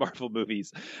cameos in Marvel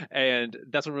movies, and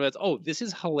that's when we realized, oh, this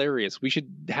is hilarious. We should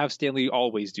have Stanley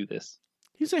always do this.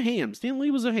 He's a ham.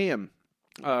 Stanley was a ham.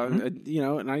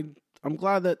 And I'm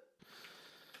glad that.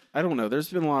 I don't know. There's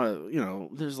been a lot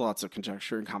of, there's lots of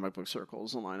conjecture in comic book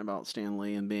circles online about Stan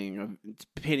Lee and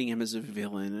painting him as a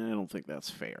villain, and I don't think that's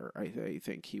fair. I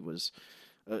think he was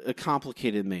a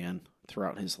complicated man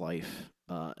throughout his life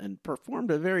and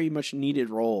performed a very much needed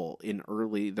role in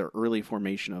the early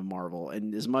formation of Marvel.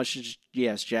 And as much as,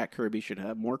 yes, Jack Kirby should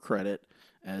have more credit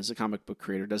as a comic book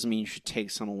creator, doesn't mean you should take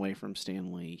some away from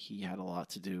Stan Lee. He had a lot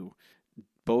to do,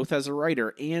 both as a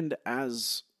writer and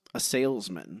as a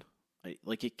salesman.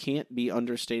 Like, it can't be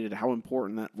understated how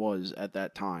important that was at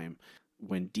that time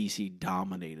when DC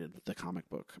dominated the comic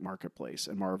book marketplace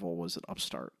and Marvel was an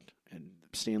upstart. And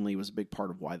Stan Lee was a big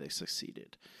part of why they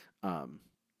succeeded. The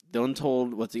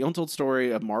Untold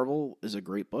Story of Marvel is a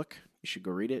great book. You should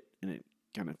go read it, and it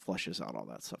kind of fleshes out all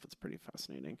that stuff. It's pretty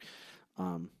fascinating.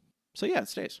 So yeah, it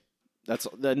stays. That's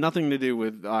nothing to do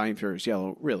with I'm Furious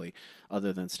Yellow, really,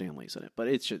 other than Stan Lee's in it. But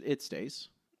it stays.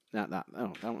 That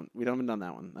one. We haven't done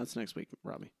that one. That's next week,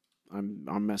 Robbie.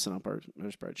 I'm messing up our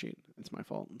spreadsheet. It's my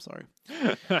fault. I'm sorry.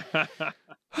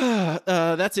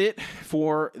 That's it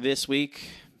for this week.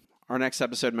 Our next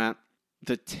episode, Matt,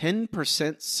 the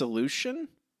 10% solution.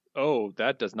 Oh,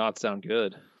 that does not sound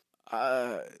good.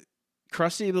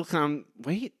 Krusty will come.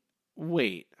 Wait.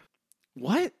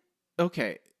 What?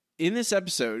 Okay. In this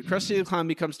episode, Krusty the Clown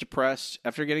becomes depressed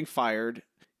after getting fired.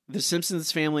 The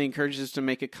Simpsons family encourages him to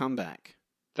make a comeback.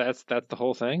 That's the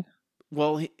whole thing?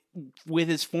 Well, with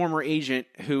his former agent,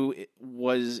 who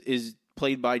is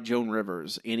played by Joan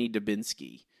Rivers, Annie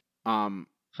Dubinsky.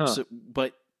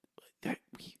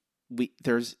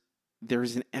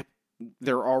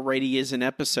 There already is an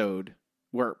episode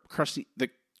where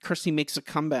Krusty makes a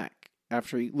comeback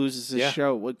after he loses his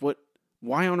show. What?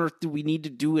 Why on earth do we need to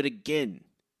do it again?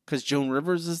 Because Joan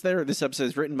Rivers is there. This episode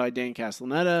is written by Dan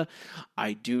Castellaneta.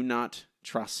 I do not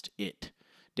trust it.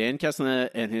 Dan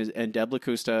Castellaneta and Deb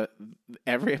LaCusta,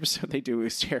 every episode they do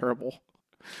is terrible.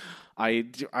 I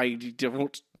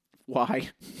don't.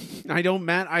 Why? I don't,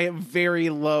 Matt. I have very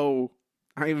low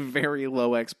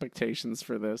expectations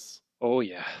for this. Oh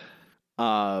yeah.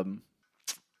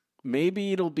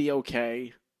 Maybe it'll be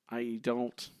okay. I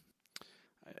don't.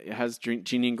 It has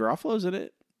Jeanine Garofalo's in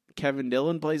it. Kevin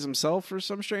Dillon plays himself for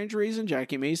some strange reason.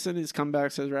 Jackie Mason is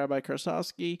comebacks as Rabbi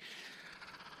Krastowski.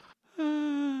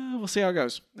 We'll see how it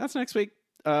goes. That's next week.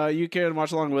 You can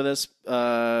watch along with us.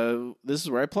 This is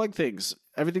where I plug things.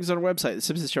 Everything's on our website,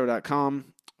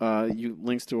 thesimpsonshow.com.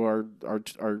 Links to our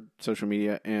social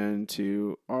media and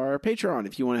to our Patreon.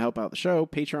 If you want to help out the show,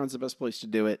 Patreon's the best place to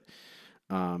do it.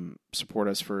 Support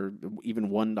us for even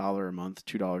 $1 a month,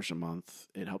 $2 a month.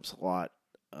 It helps a lot.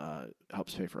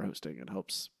 Helps pay for hosting. It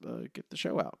helps get the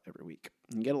show out every week.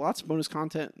 You get lots of bonus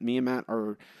content. Me and Matt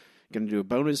are going to do a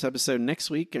bonus episode next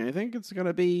week, and I think we're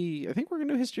going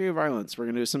to do History of Violence. We're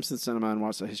going to do Simpsons Cinema and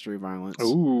watch the History of Violence.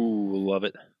 Ooh, love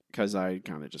it. Because I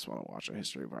kind of just want to watch a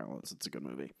History of Violence. It's a good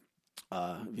movie.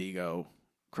 Vigo,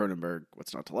 Cronenberg,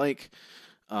 what's not to like.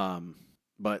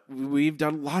 But we've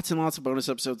done lots and lots of bonus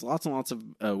episodes, lots and lots of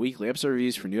weekly episode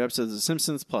reviews for new episodes of The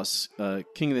Simpsons, plus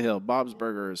King of the Hill, Bob's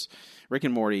Burgers, Rick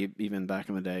and Morty, even back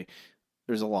in the day.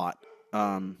 There's a lot.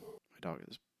 My dog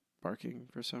is barking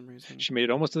for some reason. She made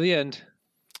it almost to the end.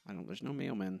 There's no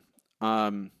mailman.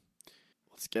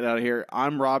 Let's get out of here.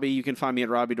 I'm Robbie. You can find me at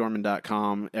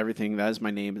robbiedorman.com. Everything, that is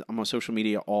my name. I'm on social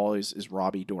media. Always is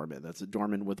Robbie Dorman. That's a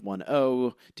Dorman with one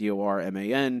O,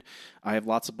 Dorman. I have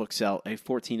lots of books out. I have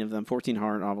 14 of them, 14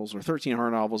 horror novels, or 13 horror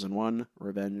novels and one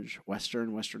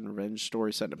Western revenge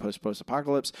story set in a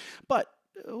post-apocalypse. But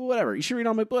whatever. You should read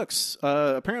all my books.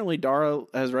 Apparently, Dara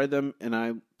has read them, and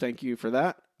I thank you for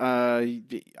that. I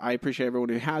appreciate everyone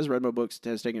who has read my books,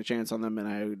 has taken a chance on them,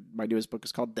 and my newest book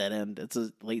is called Dead End. It's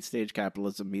a late-stage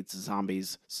capitalism meets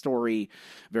zombies story.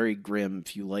 Very grim.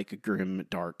 If you like a grim,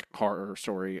 dark horror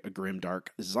story, a grim,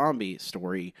 dark zombie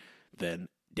story, then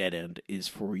Dead End is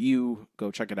for you.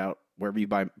 Go check it out Wherever you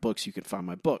buy books, you can find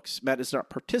my books. Matt does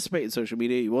not participate in social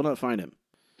media. You will not find him.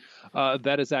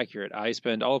 That is accurate. I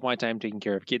spend all of my time taking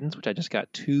care of kittens, which I just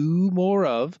got 2 more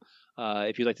of.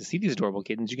 If you'd like to see these adorable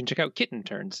kittens, you can check out Kitten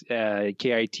Turns,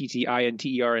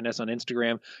 KITTINTERNS on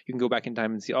Instagram. You can go back in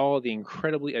time and see all the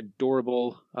incredibly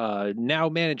adorable now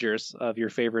managers of your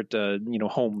favorite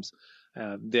homes.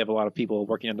 They have a lot of people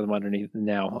working under them underneath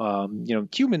now.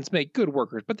 Humans make good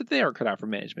workers, but they aren't cut out for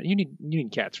management. You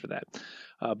need cats for that.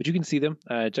 But you can see them,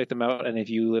 check them out, and if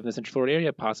you live in the Central Florida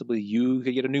area, possibly you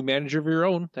could get a new manager of your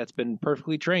own that's been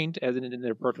perfectly trained as in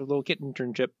their perfect little kitten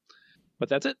internship. But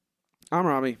that's it. I'm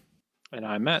Robbie. And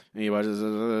I'm Matt. And he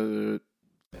watches...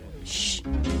 Shh.